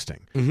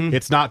interesting. Mm-hmm.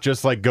 It's not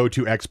just like go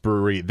to X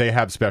brewery, they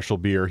have special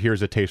beer,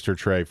 here's a taster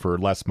tray for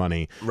less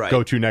money. Right.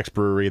 Go to next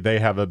brewery, they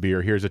have a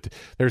beer,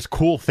 there's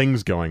cool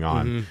things going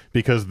on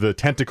because the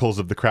tentacles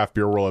of the craft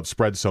beer world have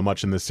spread so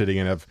much in the city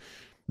and have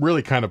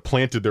really kind of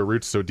planted their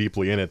roots so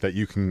deeply in it that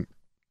you can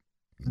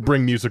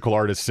bring musical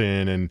artists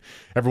in and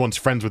everyone's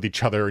friends with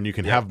each other and you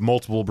can have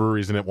multiple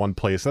breweries in at one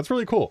place. That's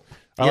really cool.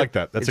 I like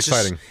that. That's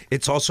exciting.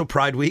 It's also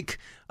Pride Week.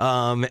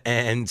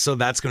 And so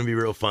that's going to be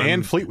real fun.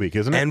 And Fleet Week,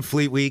 isn't it? And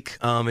Fleet Week.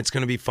 It's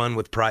going to be fun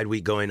with Pride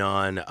Week going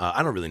on.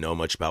 I don't really know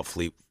much about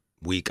Fleet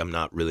Week. I'm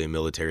not really a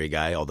military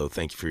guy, although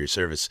thank you for your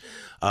service.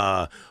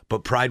 But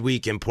Pride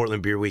Week and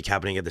Portland Beer Week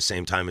happening at the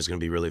same time is going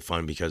to be really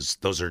fun because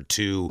those are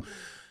two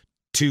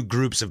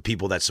groups of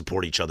people that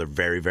support each other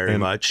very, very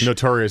much.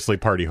 Notoriously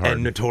party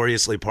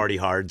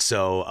hard.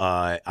 So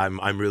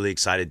I'm really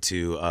excited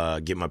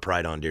to get my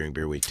pride on during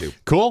Beer Week too.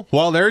 Cool.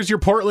 Well, there's your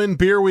Portland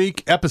Beer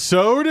Week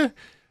episode.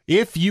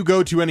 If you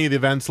go to any of the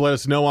events, let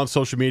us know on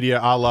social media,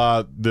 a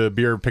la the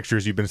beer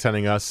pictures you've been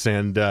sending us.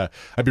 And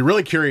I'd be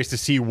really curious to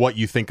see what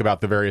you think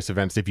about the various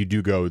events if you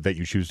do go that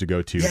you choose to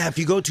go to. Yeah, if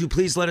you go to,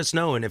 please let us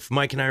know. And if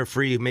Mike and I are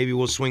free, maybe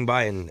we'll swing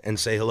by and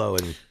say hello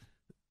and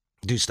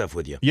do stuff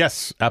with you.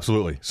 Yes,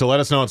 absolutely. So let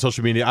us know on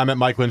social media. I'm at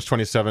Mike Lynch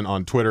 27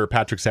 on Twitter.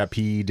 Patrick's at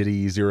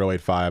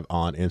PDiddy085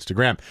 on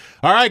Instagram.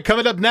 All right,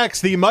 coming up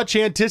next, the much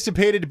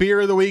anticipated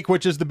beer of the week,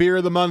 which is the beer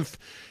of the month.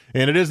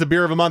 And it is the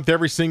beer of the month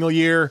every single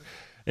year.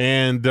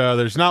 And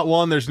there's not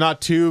one, there's not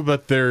two,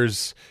 but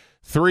there's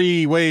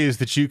 3 ways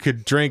that you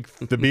could drink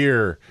the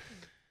beer.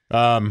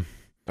 All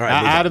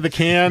right, out of the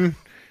can,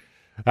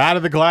 out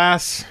of the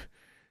glass,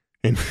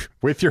 and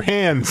with your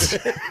hands.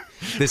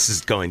 This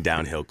is going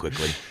downhill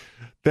quickly.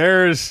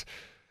 There's,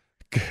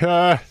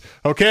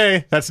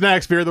 okay, that's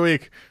next. Beer of the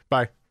week.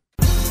 Bye.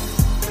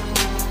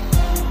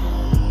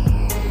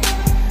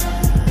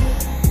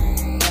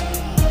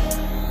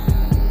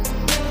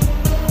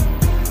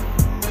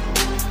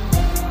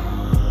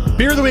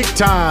 Beer of the week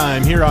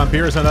time here on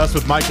Beers on Us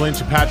with Mike Lynch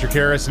and Patrick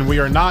Harris, and we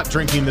are not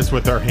drinking this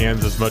with our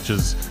hands as much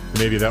as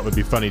maybe that would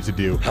be funny to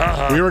do.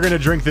 We were going to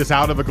drink this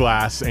out of a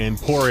glass and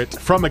pour it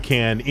from a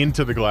can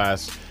into the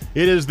glass.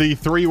 It is the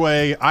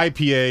 3-way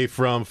IPA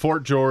from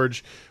Fort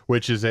George,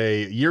 which is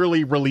a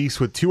yearly release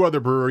with 2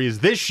 other breweries.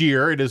 This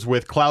year, it is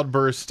with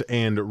Cloudburst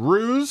and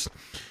Ruse.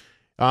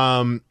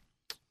 It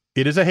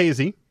is a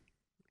hazy,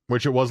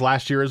 which it was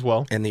last year as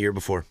well. And the year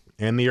before.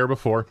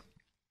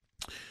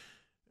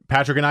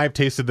 Patrick and I have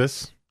tasted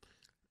this.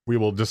 We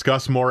will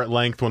discuss more at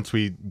length once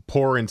we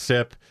pour and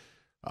sip.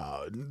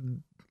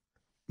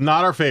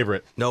 Not our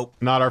favorite. Nope.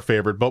 Not our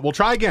favorite, but we'll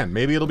try again.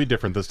 Maybe it'll be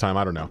different this time.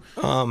 I don't know.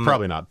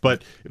 Probably not.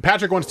 But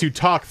Patrick wants to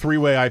talk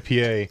 3-way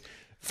IPA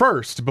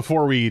first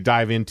before we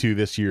dive into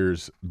this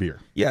year's beer.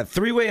 Yeah,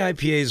 3-way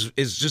IPA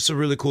is just a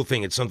really cool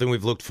thing. It's something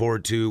we've looked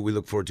forward to. We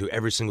look forward to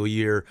every single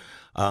year.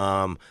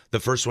 The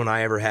first one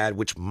I ever had,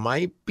 which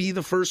might be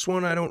the first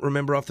one, I don't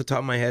remember off the top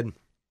of my head,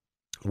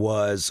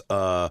 was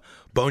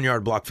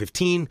Boneyard Block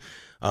 15.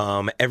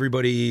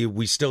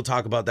 We still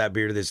talk about that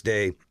beer to this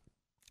day,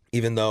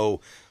 even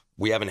though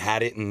we haven't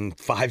had it in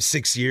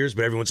 5-6 years,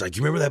 but everyone's like,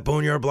 you remember that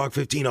Boneyard Block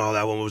 15? Oh,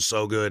 that one was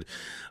so good.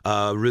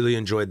 Really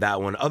enjoyed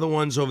that one. Other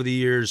ones over the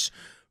years,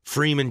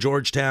 Freeman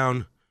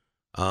Georgetown,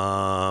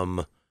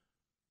 Barley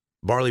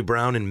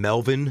Brown and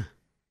Melvin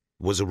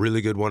was a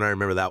really good one. I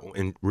remember that one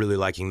and really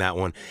liking that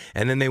one.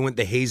 And then they went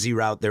the hazy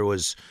route. There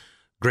was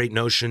Great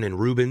Notion and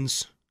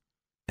Rubens.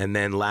 And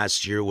then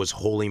last year was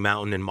Holy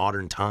Mountain and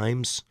Modern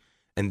Times.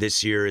 And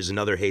this year is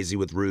another hazy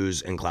with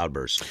Ruse and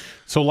Cloudburst.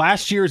 So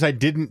last year's I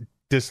didn't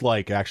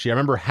dislike, actually. I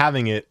remember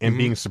having it and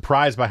being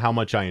surprised by how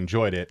much I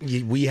enjoyed it.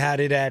 We had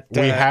it at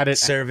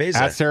Cerveza.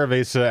 At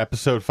Cerveza,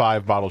 episode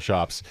 5, Bottle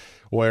Shops,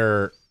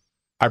 where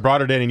I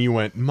brought it in and you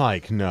went,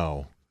 Mike,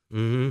 no.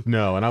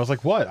 No. And I was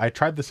like, what? I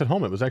tried this at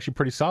home. It was actually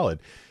pretty solid.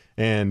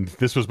 And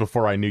this was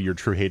before I knew your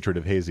true hatred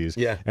of hazies.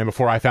 Yeah. And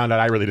before I found out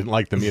I really didn't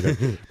like them either.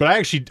 But I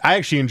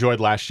actually enjoyed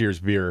last year's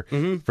beer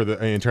in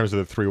terms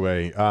of the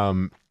 3-way.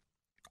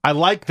 I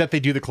like that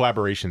they do the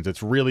collaborations.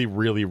 It's really,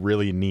 really,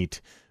 really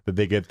neat that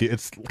they get.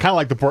 It's kind of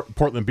like the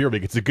Portland Beer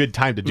Week. It's a good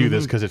time to do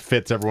this because it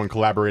fits everyone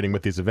collaborating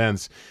with these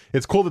events.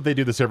 It's cool that they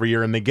do this every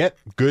year, and they get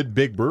good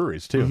big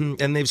breweries too.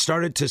 And they've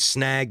started to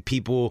snag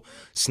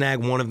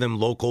one of them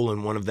local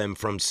and one of them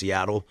from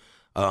Seattle.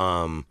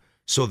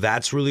 So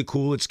that's really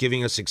cool. It's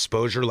giving us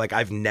exposure. Like,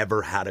 I've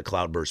never had a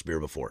Cloudburst beer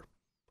before.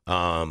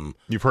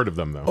 You've heard of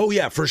them though. Oh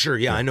yeah, for sure.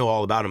 Yeah, I know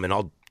all about them, and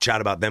I'll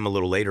chat about them a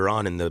little later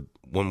on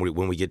when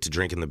we get to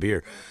drinking the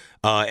beer.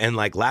 And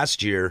like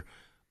last year,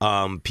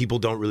 people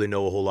don't really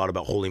know a whole lot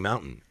about Holy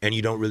Mountain, and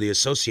you don't really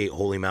associate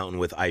Holy Mountain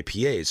with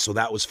IPAs. So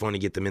that was fun to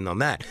get them in on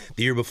that.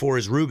 The year before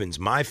is Reuben's,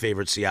 my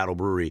favorite Seattle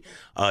brewery,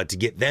 to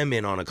get them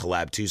in on a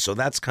collab too. So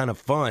that's kind of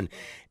fun.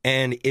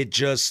 And it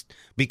just,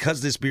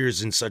 because this beer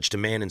is in such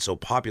demand and so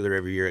popular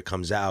every year it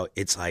comes out,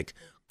 it's like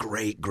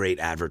great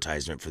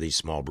advertisement for these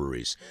small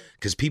breweries,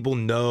 because people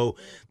know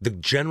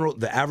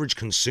the average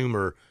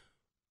consumer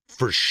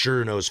for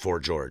sure knows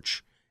Fort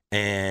George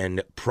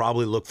and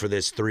probably look for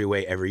this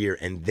three-way every year.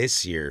 And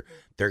this year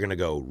they're going to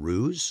go,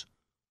 Ruse?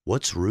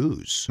 What's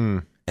Ruse?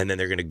 And then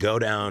they're going to go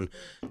down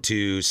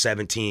to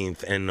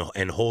 17th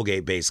and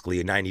Holgate, basically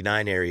a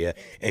 99 area,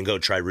 and go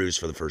try Ruse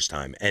for the first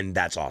time. And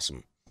that's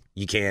awesome.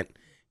 You can't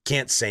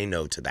say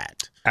no to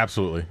that.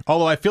 Absolutely.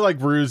 Although I feel like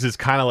Ruse is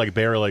kind of like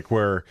Bear Lake,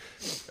 where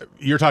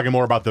you're talking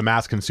more about the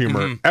mass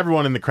consumer.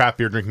 Everyone in the craft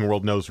beer drinking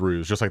world knows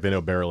Ruse, just like they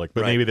know Bear Lake.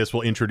 But maybe this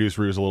will introduce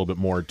Ruse a little bit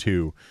more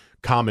to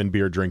common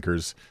beer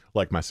drinkers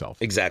like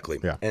myself. Exactly.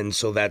 Yeah. And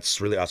so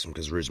that's really awesome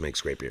because Ruse makes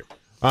great beer.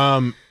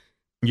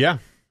 Yeah.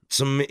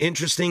 Some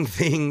interesting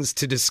things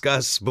to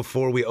discuss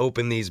before we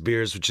open these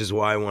beers, which is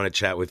why I want to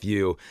chat with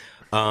you.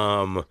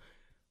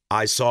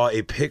 I saw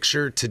a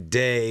picture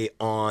today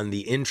on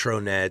the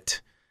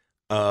intranet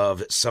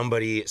of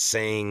somebody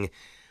saying,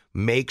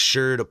 make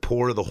sure to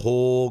pour the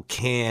whole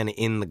can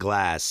in the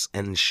glass,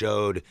 and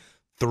showed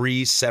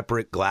 3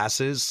 separate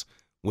glasses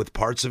with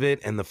parts of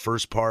it. And the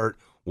first part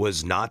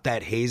was not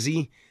that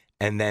hazy.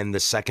 And then the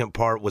second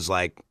part was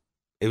like,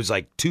 it was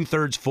like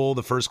 2/3 full,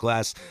 the first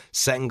glass.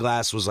 Second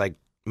glass was like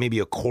maybe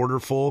a quarter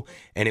full,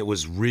 and it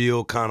was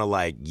real kind of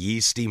like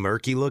yeasty,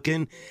 murky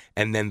looking.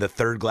 And then the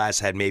third glass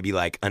had maybe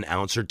like an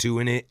ounce or 2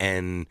 in it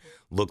and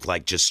looked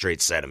like just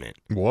straight sediment.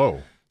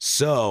 Whoa.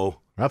 So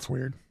That's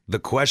weird. the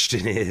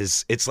question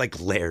is, it's like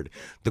layered.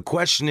 The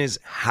question is,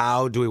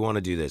 how do we want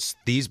to do this?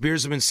 These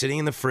beers have been sitting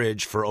in the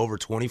fridge for over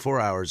 24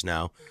 hours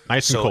now.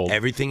 Nice and cold. So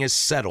everything is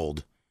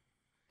settled.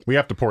 We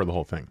have to pour the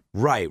whole thing.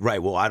 Right.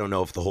 Well, I don't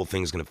know if the whole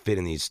thing's going to fit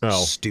in these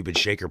stupid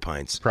shaker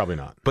pints. Probably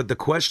not. But the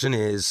question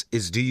is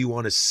do you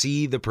want to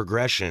see the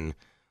progression,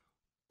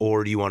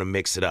 or do you want to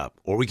mix it up?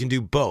 Or we can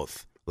do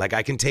both. Like,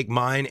 I can take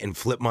mine and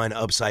flip mine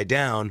upside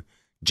down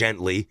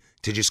gently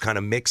to just kind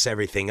of mix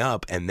everything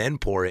up and then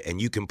pour it, and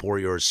you can pour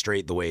yours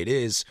straight the way it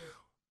is,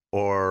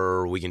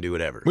 or we can do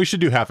whatever. We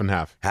should do half and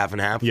half. Half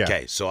and half? Yeah.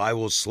 Okay, so I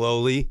will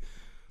slowly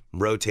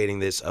rotating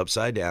this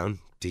upside down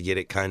to get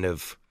it kind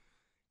of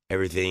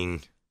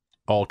everything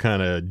All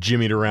kind of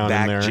jimmied around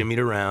back, in there. jimmied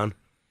around.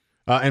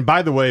 And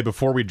by the way,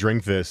 before we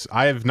drink this,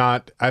 I've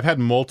had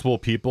multiple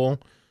people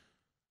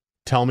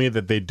tell me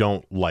that they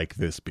don't like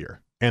this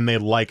beer. And they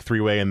like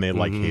three-way and they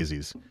like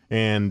hazies.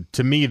 And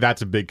to me,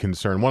 that's a big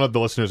concern. One of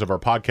the listeners of our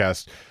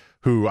podcast,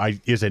 who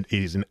is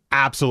an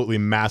absolutely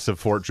massive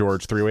Fort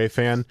George three-way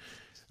fan,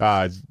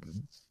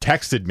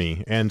 texted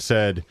me and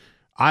said,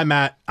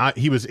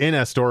 he was in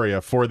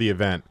Astoria for the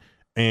event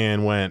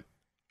and went,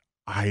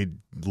 I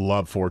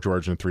love Fort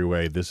George and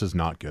three-way. This is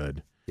not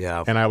good.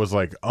 Yeah. And I was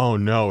like, oh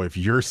no, if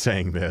you're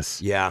saying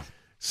this. Yeah.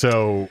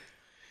 So,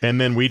 and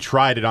then we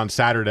tried it on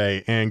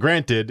Saturday, and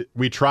granted,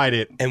 we tried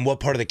it. And what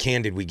part of the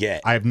can did we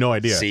get? I have no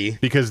idea. See?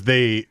 Because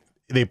they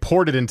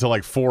poured it into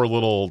like 4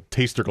 little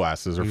taster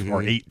glasses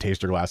or 8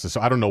 taster glasses.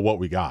 So I don't know what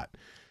we got.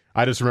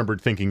 I just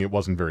remembered thinking it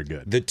wasn't very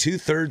good. The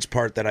 2/3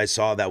 part that I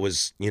saw that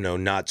was,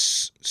 not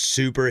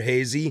super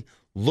hazy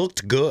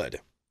looked good.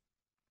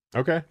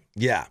 Okay.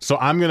 Yeah. So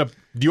do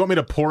you want me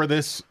to pour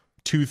this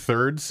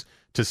 2/3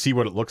 to see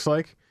what it looks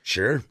like?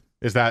 Sure.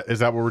 Is that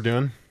what we're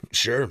doing?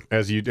 Sure.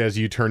 As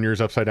you turn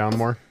yours upside down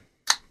more?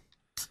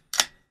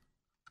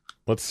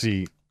 Let's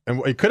see.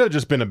 And it could have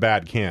just been a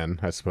bad can,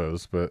 I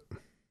suppose, but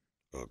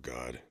Oh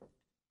God.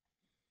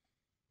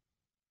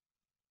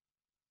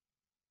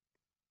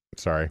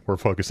 sorry, we're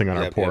focusing on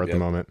our Yep, pour yep, at the yep.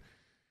 moment.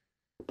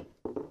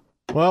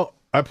 Well,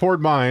 I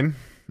poured mine.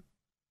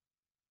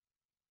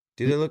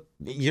 Do they look?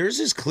 Yours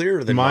is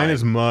clearer than Mine mine.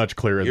 is much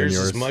clearer than yours.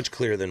 Is much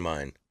clearer than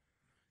mine.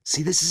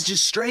 See, this is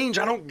just strange.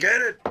 I don't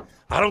get it.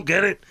 How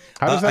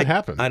does that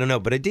happen? I don't know,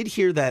 but I did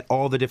hear that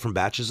all the different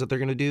batches that they're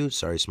going to do,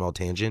 sorry, small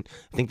tangent,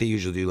 I think they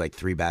usually do like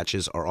 3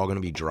 batches, are all going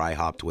to be dry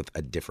hopped with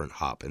a different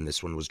hop, and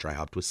this one was dry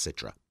hopped with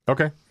Citra.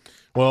 Okay.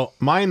 Well,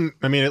 mine,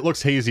 I mean, it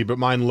looks hazy, but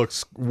mine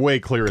looks way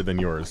clearer than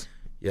yours.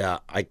 Yeah,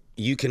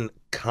 you can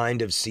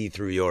kind of see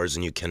through yours,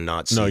 and you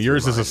cannot see No, through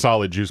yours is a mine.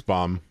 solid juice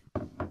bomb.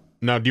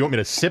 Now, do you want me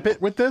to sip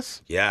it with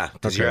this? Yeah,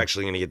 because Okay. you're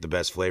actually going to get the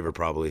best flavor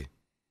probably.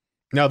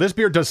 Now, this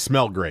beer does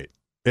smell great.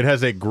 It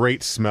has a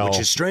great smell. Which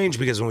is strange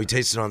because when we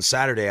tasted it on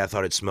Saturday, I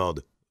thought it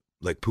smelled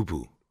like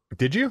poo-poo.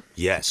 Did you?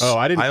 Yes. Oh,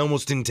 I didn't. I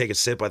almost didn't take a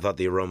sip. I thought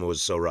the aroma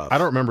was so rough. I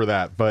don't remember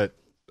that, but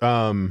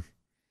I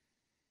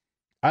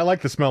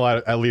like the smell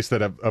at least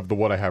that of the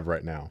what I have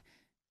right now.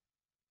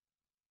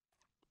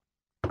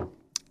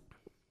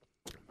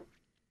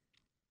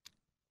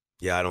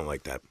 Yeah, I don't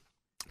like that.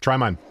 Try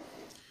mine.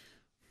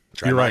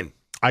 You're right.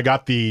 I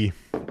got the.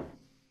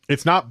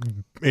 It's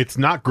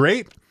not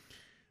great,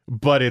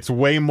 but it's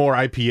way more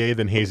IPA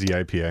than hazy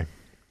IPA.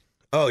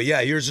 Oh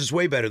yeah, yours is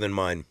way better than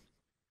mine.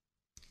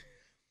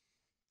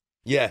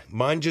 Yeah,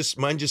 mine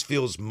just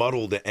feels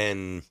muddled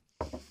and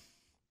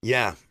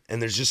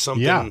there's just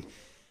something. Yeah.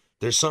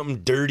 There's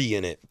something dirty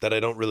in it that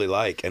I don't really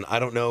like, and I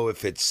don't know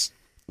if it's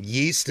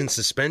yeast in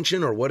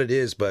suspension or what it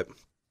is, but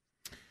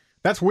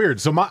that's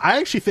weird. So I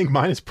actually think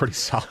mine is pretty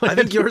solid. I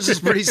think yours is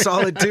pretty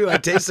solid too. I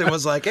tasted it and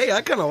was like, hey,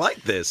 I kind of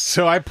like this.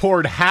 So I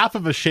poured half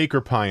of a shaker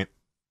pint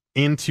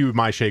into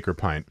my shaker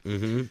pint,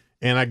 and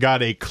I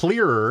got a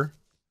clearer,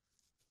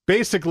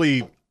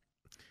 basically,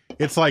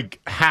 it's like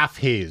half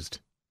hazed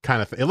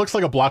kind of thing. It looks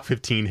like a Block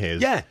 15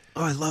 haze. Yeah.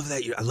 Oh, I love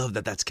that. I love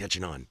that that's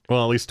catching on.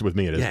 Well, at least with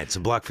me it is. Yeah, it's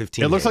a Block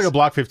 15 It looks haze. like a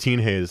Block 15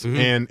 haze,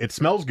 and it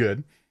smells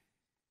good.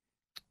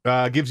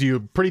 Gives you a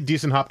pretty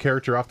decent hop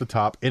character off the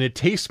top, and it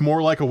tastes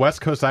more like a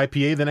West Coast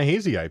IPA than a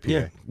hazy IPA.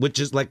 Yeah, which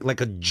is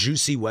like a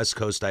juicy West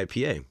Coast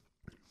IPA.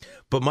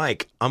 But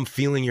Mike, I'm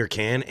feeling your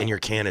can, and your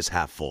can is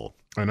half full.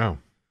 I know.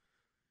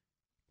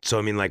 So,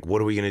 I mean, like,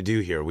 what are we going to do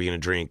here? Are we going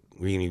to drink,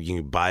 you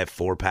can buy a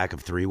 4-pack of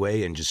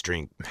three-way and just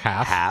drink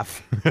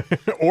half?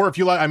 Or if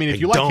you like,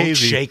 if you like don't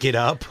hazy. shake it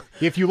up.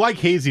 If you like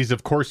hazies,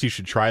 of course you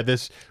should try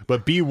this.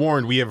 But be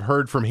warned, we have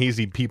heard from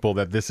hazy people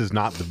that this is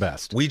not the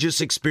best. We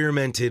just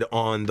experimented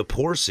on the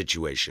pour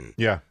situation.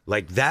 Yeah.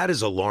 Like, that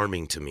is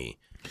alarming to me.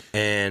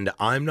 And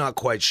I'm not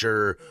quite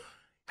sure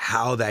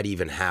how that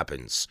even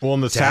happens. Well,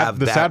 and the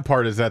sad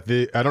part is that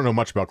I don't know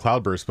much about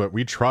Cloudburst, but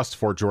we trust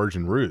Fort George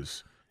and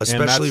Ruse.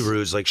 Especially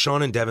Ruse. Like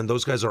Sean and Devin,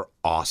 those guys are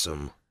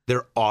awesome.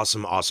 They're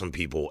awesome, awesome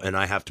people. And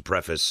I have to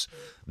preface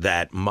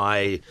that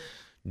my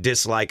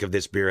dislike of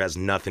this beer has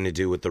nothing to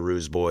do with the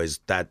Ruse boys.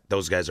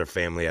 Those guys are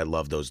family. I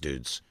love those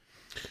dudes.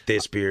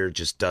 This beer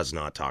just does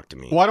not talk to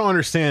me. Well, I don't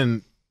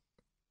understand,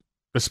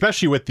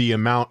 especially with the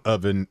amount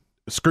of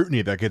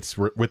scrutiny that gets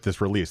with this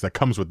release, that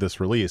comes with this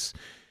release.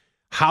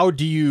 How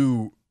do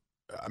you...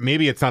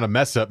 Maybe it's not a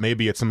mess up.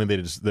 Maybe it's something that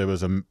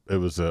it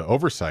was a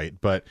oversight.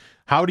 But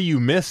how do you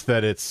miss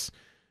that it's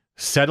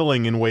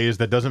settling in ways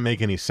that doesn't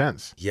make any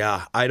sense?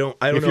 Yeah, I don't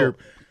know.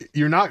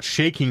 You're not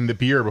shaking the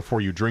beer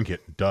before you drink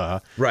it. Duh.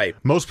 Right.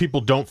 Most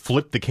people don't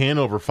flip the can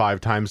over 5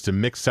 times to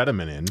mix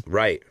sediment in.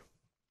 Right.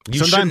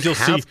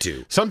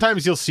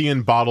 Sometimes you'll see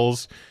in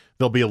bottles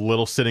there'll be a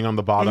little sitting on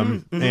the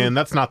bottom, and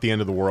that's not the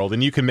end of the world.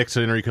 And you can mix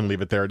it in or you can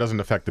leave it there. It doesn't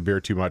affect the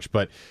beer too much.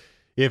 But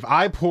if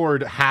I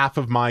poured half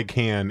of my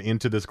can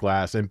into this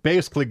glass and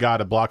basically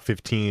got a Block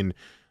 15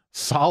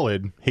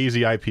 solid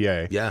hazy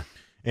IPA, yeah,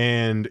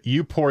 and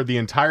you poured the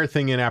entire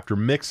thing in after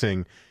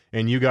mixing,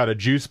 and you got a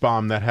juice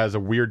bomb that has a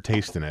weird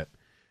taste in it,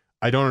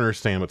 I don't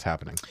understand what's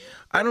happening.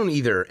 I don't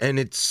either, and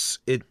it's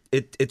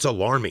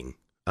alarming.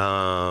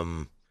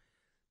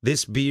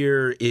 This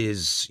beer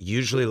is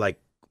usually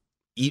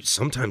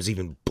sometimes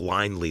even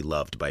blindly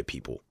loved by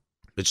people.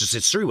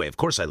 It's three-way. Of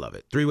course I love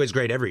it. Three-way's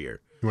great every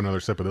year. You want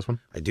another sip of this one?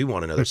 I do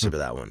want another sip of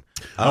that one.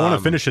 I want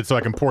to finish it so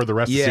I can pour the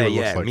rest to see what it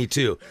looks like. Me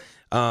too.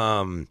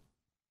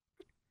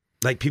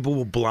 Like people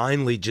will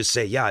blindly just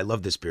say, yeah, I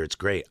love this beer. It's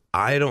great.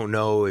 I don't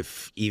know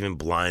if even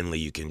blindly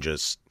you can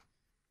just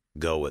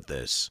go with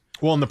this.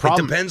 Well, and the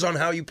problem... It depends on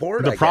how you pour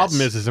it, The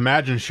problem is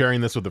imagine sharing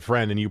this with a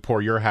friend and you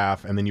pour your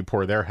half and then you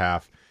pour their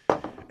half.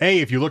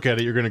 If you look at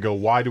it, you're going to go,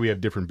 why do we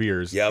have different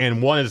beers? Yep.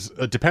 And one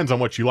it depends on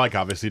what you like,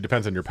 obviously. It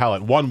depends on your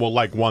palate. One will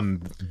like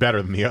one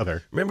better than the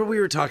other. Remember we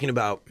were talking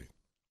about...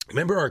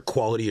 Remember our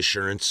quality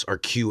assurance, our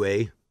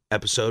QA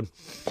episode?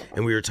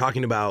 And we were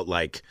talking about,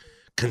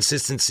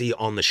 consistency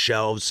on the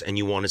shelves, and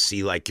you want to see,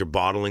 your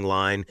bottling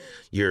line,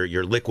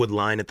 your liquid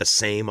line at the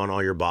same on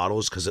all your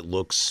bottles because it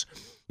looks,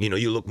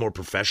 you look more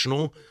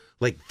professional.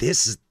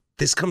 This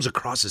comes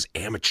across as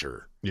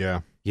amateur.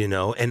 Yeah.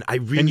 And I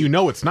really...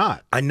 And it's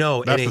not. I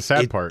know. That's the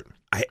sad part.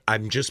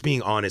 I'm just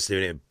being honest,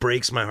 and it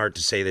breaks my heart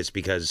to say this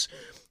because...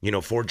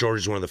 Fort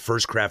George is one of the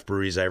first craft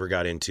breweries I ever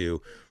got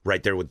into,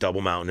 right there with Double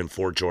Mountain and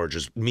Fort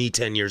George. Me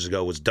 10 years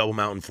ago was Double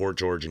Mountain, Fort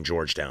George, and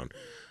Georgetown.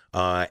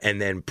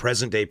 And then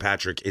present day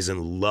Patrick is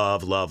in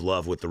love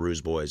with the Ruse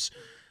boys.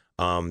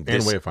 And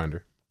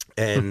Wayfinder.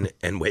 And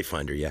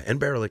Wayfinder, yeah. And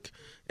Barrelick.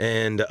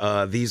 And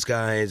these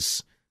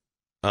guys,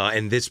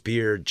 and this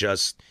beer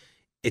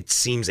it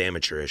seems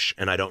amateurish,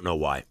 and I don't know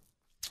why.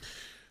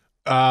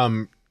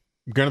 I'm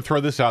going to throw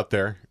this out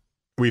there.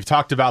 We've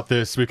talked about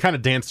this. We've kind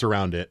of danced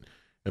around it.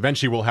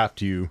 Eventually, we'll have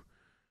to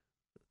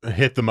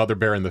hit the mother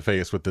bear in the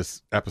face with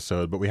this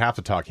episode, but we have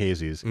to talk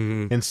hazies.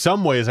 Mm-hmm. In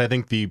some ways, I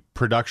think the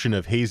production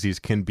of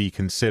hazies can be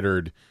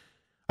considered,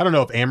 I don't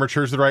know if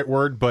amateur is the right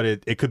word, but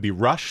it could be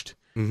rushed,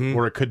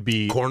 or it could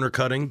be... corner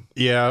cutting?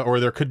 Yeah, or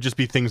there could just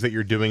be things that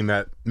you're doing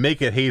that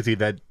make it hazy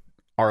that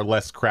are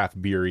less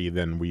craft beery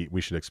than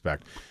we should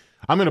expect.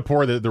 I'm going to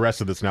pour the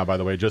rest of this now, by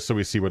the way, just so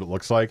we see what it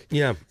looks like.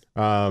 Yeah.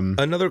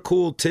 Another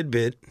cool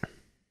tidbit.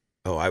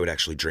 Oh, I would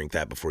actually drink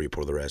that before you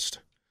pour the rest.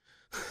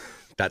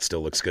 That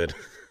still looks good.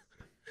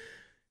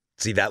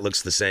 See, that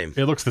looks the same.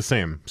 It looks the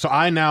same. So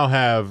I now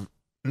have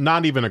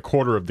not even a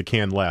quarter of the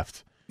can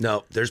left.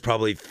 No, there's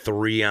probably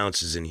 3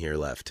 ounces in here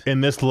left.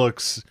 And this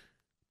looks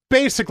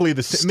basically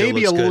the same.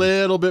 Maybe a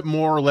little bit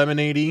more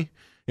lemonade-y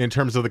in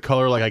terms of the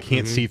color. Like I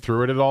can't see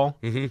through it at all.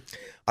 Mm-hmm.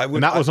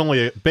 And that was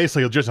only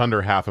basically just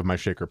under half of my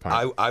shaker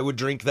pint. I would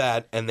drink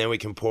that, and then we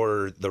can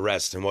pour the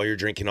rest. And while you're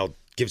drinking, I'll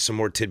give some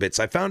more tidbits.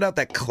 I found out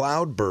that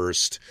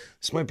Cloudburst,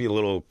 this might be a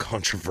little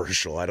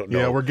controversial. I don't know.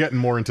 Yeah, we're getting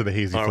more into the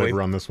hazy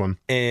flavor on this one.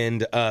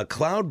 And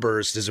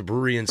Cloudburst is a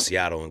brewery in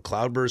Seattle, and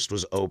Cloudburst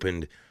was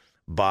opened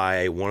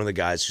by one of the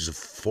guys who's a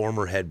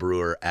former head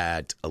brewer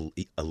at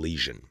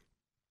Elysian.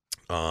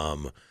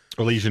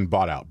 Elysian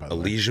bought out, by the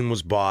way. Elysian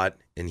was bought,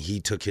 and he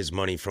took his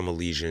money from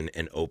Elysian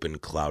and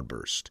opened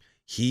Cloudburst.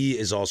 He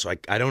is also,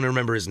 I don't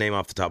remember his name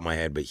off the top of my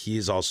head, but he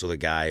is also the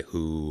guy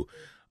who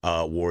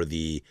wore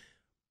the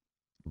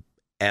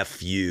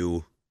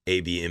FU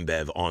AB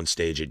InBev on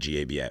stage at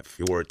GABF.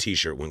 He wore a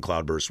T-shirt when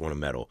Cloudburst won a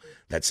medal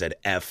that said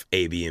F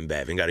AB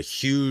InBev and got a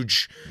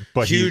huge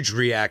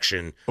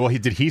reaction. Well,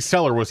 did he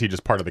sell or was he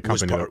just part of the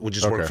company?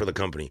 Just worked for the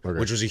company,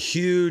 which was a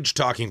huge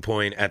talking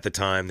point at the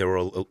time. There were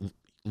a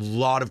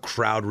lot of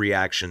crowd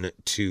reaction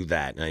to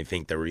that, and I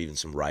think there were even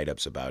some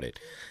write-ups about it.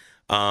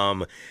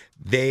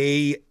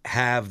 They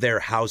have their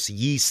house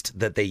yeast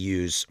that they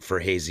use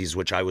for hazies,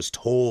 which I was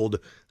told,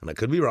 and I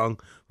could be wrong,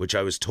 which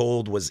I was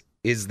told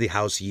is the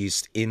house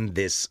yeast in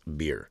this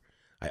beer.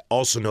 I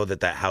also know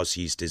that house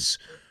yeast is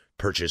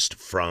purchased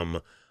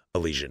from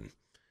Elysian.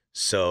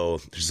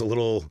 So there's a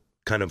little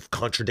kind of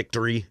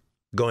contradictory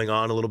going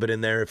on a little bit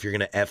in there. If you're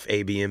going to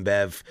FAB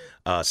InBev,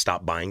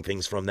 stop buying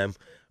things from them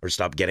or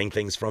stop getting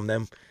things from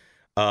them.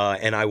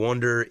 And I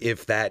wonder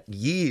if that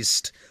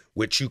yeast,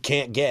 which you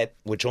can't get,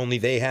 which only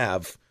they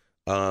have,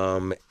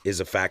 is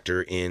a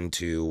factor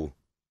into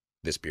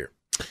this beer.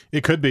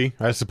 It could be,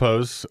 I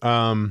suppose.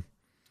 I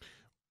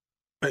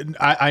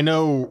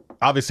know,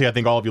 obviously, I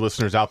think all of you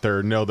listeners out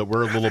there know that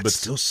we're a little bit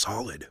still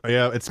solid.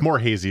 Yeah, it's more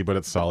hazy, but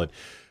it's solid.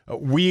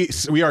 We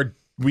are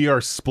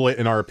split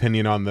in our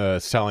opinion on the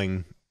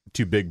selling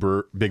to big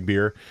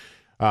beer.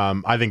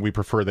 I think we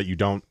prefer that you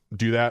don't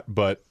do that,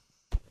 but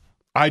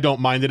I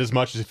don't mind it as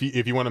much as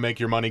if you want to make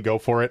your money, go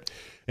for it.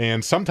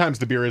 And sometimes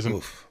the beer isn't.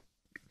 Oof.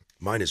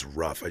 Mine is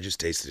rough. I just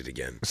tasted it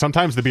again.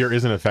 Sometimes the beer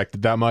isn't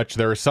affected that much.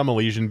 There are some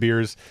Elysian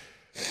beers.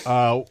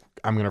 I'm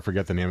going to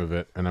forget the name of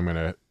it,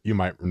 and you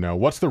might know.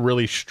 What's the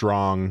really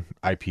strong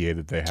IPA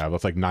that they have?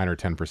 That's like 9 or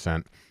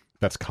 10%.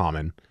 That's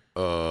common.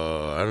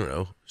 I don't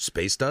know.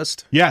 Space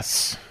Dust?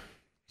 Yes.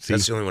 See,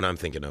 that's the only one I'm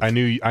thinking of. I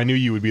knew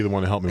you would be the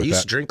one to help me with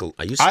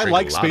that. I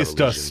like Space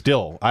Dust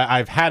still.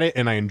 I've had it,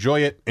 and I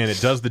enjoy it, and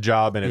it does the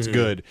job, and it's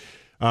good.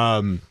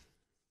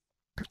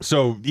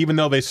 So even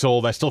though they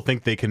sold, I still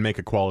think they can make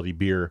a quality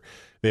beer.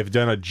 They've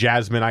done a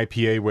Jasmine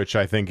IPA, which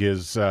I think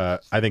is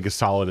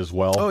solid as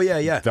well. Oh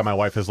yeah. That my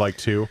wife has liked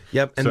too.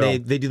 Yep,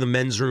 and they do the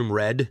Men's Room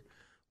Red,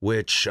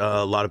 which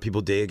a lot of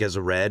people dig as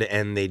a red,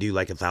 and they do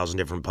like 1,000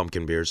 different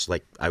pumpkin beers.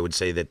 Like I would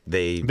say that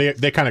they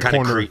kind of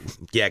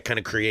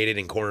created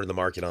and cornered the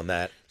market on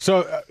that.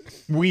 So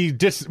we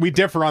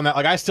differ on that.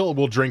 Like I still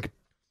will drink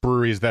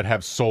breweries that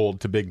have sold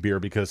to big beer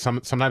because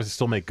sometimes they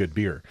still make good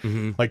beer.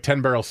 Mm-hmm. Like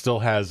 10 Barrel still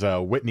has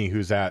Whitney,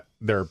 who's at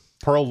their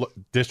Pearl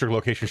District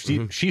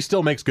location. She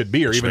still makes good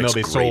beer, even though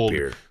they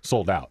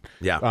sold out.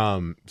 Yeah.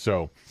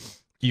 So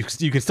you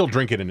can still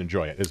drink it and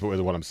enjoy it. Is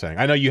what I'm saying.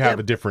 I know you have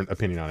a different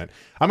opinion on it.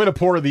 I'm going to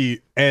pour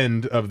the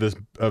end of this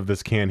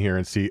can here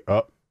and see.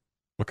 Oh,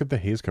 look at the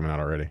haze coming out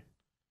already.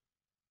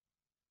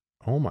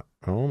 Oh my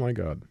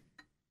God.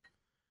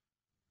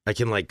 I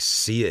can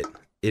see it.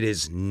 It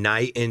is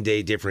night and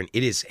day different.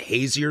 It is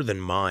hazier than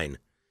mine.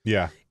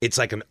 Yeah. It's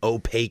like an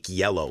opaque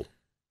yellow.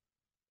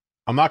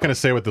 I'm not going to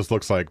say what this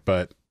looks like,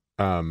 but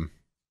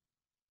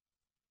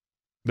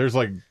there's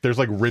like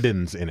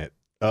ribbons in it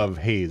of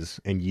haze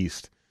and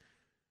yeast.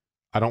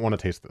 I don't want to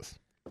taste this.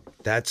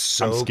 That's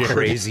so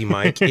crazy,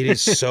 Mike. It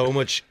is so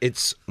much.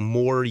 It's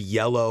more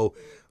yellow,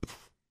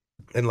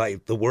 and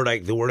the word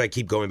I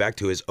keep going back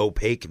to is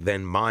opaque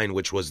than mine,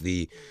 which was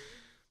the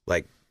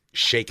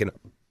shaken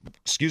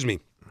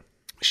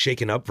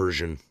up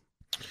version.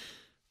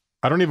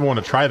 I don't even want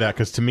to try that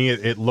because to me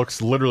it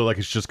looks literally like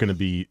it's just going to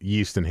be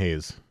yeast and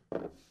haze,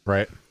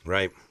 right?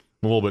 Right.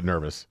 I'm a little bit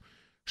nervous.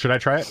 Should I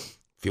try it?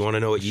 If you want to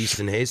know what yeast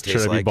and haze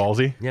tastes like. Should I be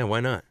ballsy? Yeah, why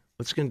not?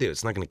 What's it going to do?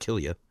 It's not going to kill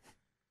you.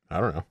 I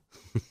don't know.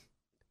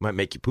 Might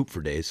make you poop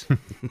for days.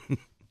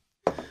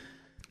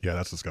 Yeah,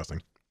 that's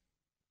disgusting.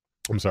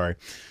 I'm sorry.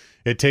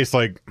 It tastes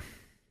like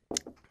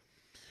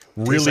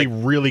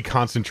really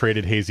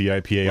concentrated hazy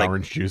IPA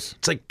orange juice.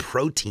 It's like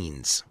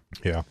proteins.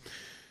 Yeah.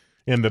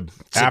 And the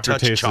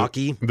aftertaste,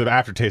 chalky. The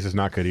aftertaste is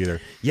not good either.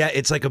 Yeah,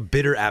 it's like a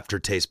bitter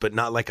aftertaste, but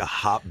not like a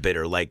hop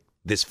bitter. Like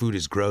this food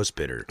is gross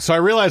bitter. So I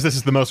realize this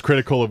is the most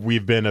critical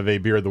we've been of a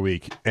beer of the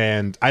week,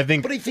 and I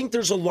think. But I think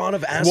there's a lot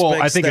of aspects.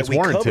 Well, I think that it's we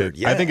warranted. covered.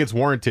 Yeah. I think it's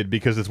warranted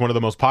because it's one of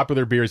the most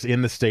popular beers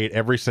in the state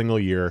every single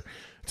year.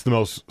 It's the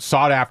most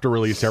sought after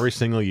release every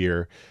single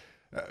year.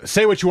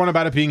 Say what you want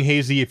about it being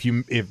hazy. If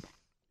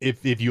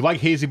you like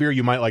hazy beer,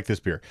 you might like this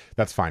beer.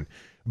 That's fine.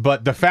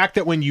 But the fact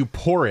that when you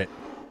pour it,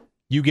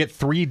 you get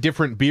 3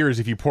 different beers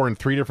if you pour in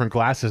 3 different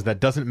glasses, that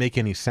doesn't make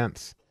any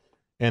sense.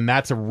 And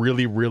that's a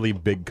really, really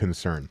big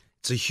concern.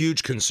 It's a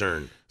huge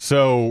concern.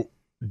 So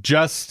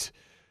just,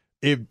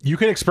 if you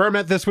can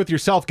experiment this with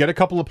yourself, get a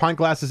couple of pint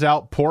glasses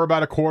out, pour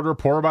about a quarter,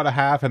 pour about a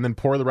half, and then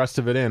pour the rest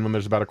of it in when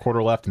there's about a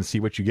quarter left and see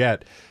what you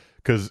get.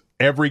 Because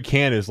every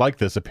can is like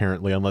this,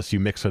 apparently, unless you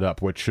mix it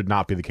up, which should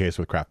not be the case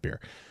with craft beer.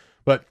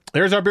 But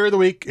there's our beer of the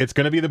week. It's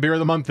going to be the beer of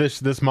the month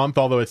this month,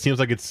 although it seems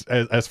like it's,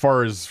 as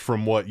far as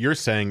from what you're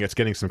saying, it's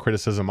getting some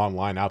criticism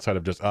online outside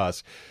of just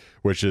us,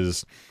 which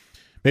is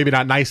maybe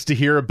not nice to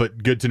hear,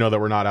 but good to know that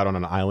we're not out on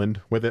an island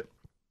with it.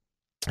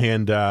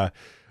 And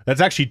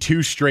that's actually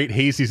 2 straight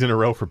hazies in a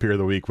row for beer of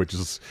the week, which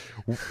is,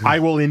 I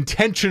will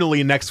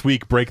intentionally next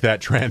week break that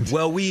trend.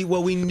 Well, we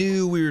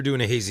knew we were doing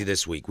a hazy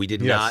this week. We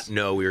did not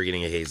know we were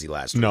getting a hazy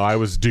last week. No, I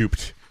was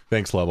duped.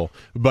 Thanks, Level.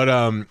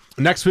 But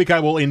next week I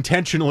will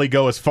intentionally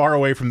go as far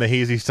away from the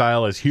hazy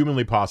style as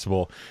humanly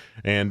possible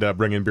and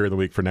bring in beer of the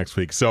week for next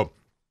week. So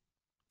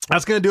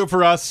that's going to do it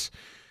for us.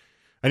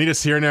 I need a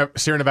Sierra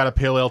Nevada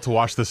Pale Ale to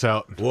wash this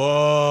out.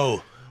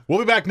 Whoa. We'll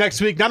be back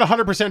next week. Not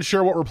 100%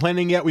 sure what we're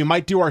planning yet. We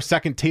might do our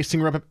second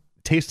tasting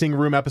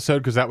room episode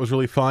because that was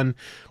really fun.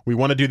 We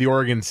want to do the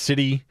Oregon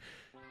City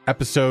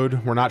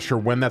episode. We're not sure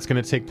when that's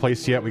going to take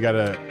place yet. We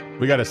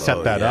gotta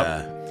set that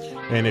up.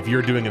 And if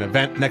you're doing an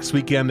event next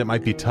weekend, it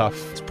might be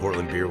tough. It's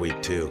Portland Beer Week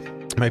too.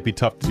 It might be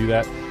tough to do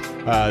that.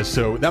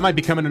 So that might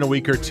be coming in a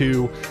week or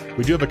two.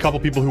 We do have a couple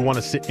people who want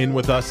to sit in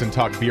with us and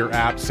talk beer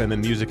apps and then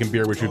music and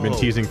beer, which we've been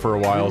teasing for a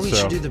while. We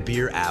should do the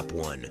beer app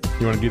one.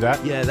 You want to do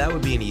that? Yeah, that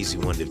would be an easy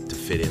one to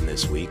fit in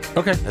this week.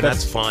 Okay. And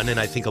that's fun, and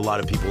I think a lot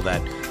of people that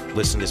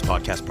listen to this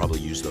podcast probably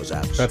use those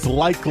apps. That's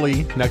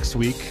likely next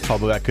week,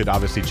 although that could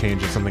obviously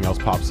change if something else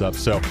pops up.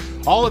 So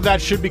all of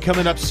that should be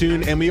coming up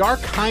soon, and we are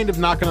kind of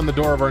knocking on the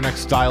door of our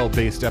next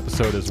style-based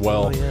episode as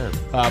well. Oh,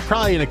 yeah.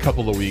 Probably in a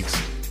couple of weeks.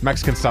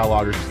 Mexican style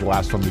lagers was the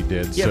last one we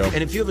did. Yeah, so.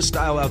 And if you have a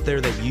style out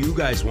there that you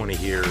guys want to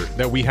hear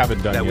that we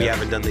haven't done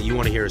that you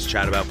want to hear us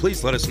chat about,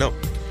 please let us know.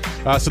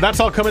 So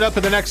that's all coming up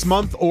in the next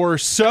month or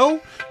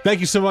so. Thank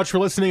you so much for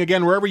listening.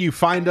 Again, wherever you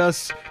find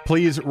us,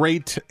 please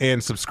rate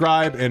and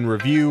subscribe and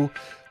review.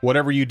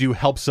 Whatever you do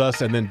helps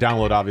us, and then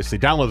download, obviously.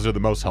 Downloads are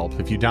the most help.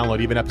 If you download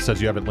even episodes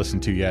you haven't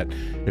listened to yet,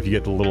 if you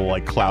get the little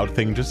cloud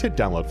thing, just hit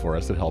download for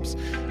us. It helps.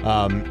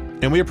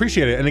 And we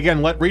appreciate it. And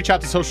again, reach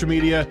out to social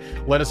media.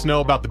 Let us know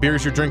about the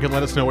beers you're drinking.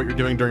 Let us know what you're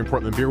doing during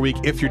Portland Beer Week,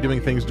 if you're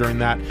doing things during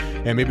that.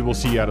 And maybe we'll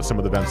see you out at some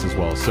of the events as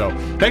well. So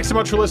thanks so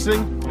much for listening,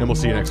 and we'll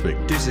see you next week.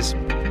 Deuces.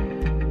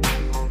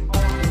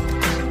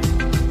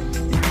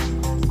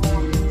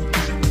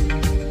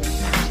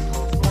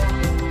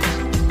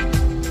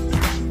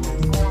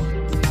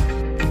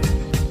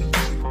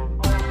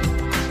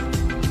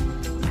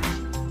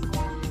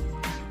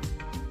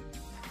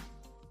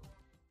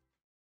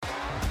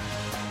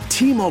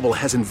 T-Mobile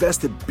has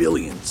invested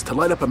billions to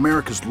light up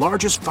America's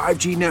largest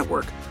 5G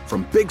network,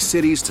 from big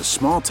cities to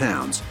small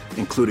towns,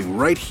 including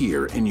right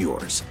here in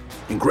yours.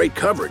 And great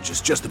coverage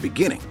is just the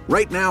beginning.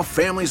 Right now,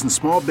 families and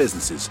small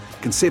businesses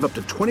can save up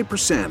to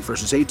 20%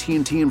 versus AT&T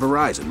and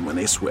Verizon when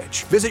they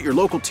switch. Visit your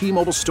local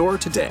T-Mobile store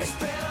today.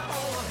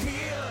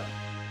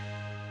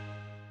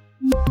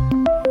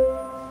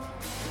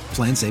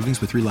 Plan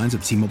savings with 3 lines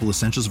of T-Mobile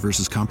Essentials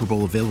versus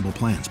comparable available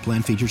plans.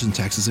 Plan features and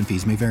taxes and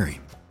fees may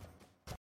vary.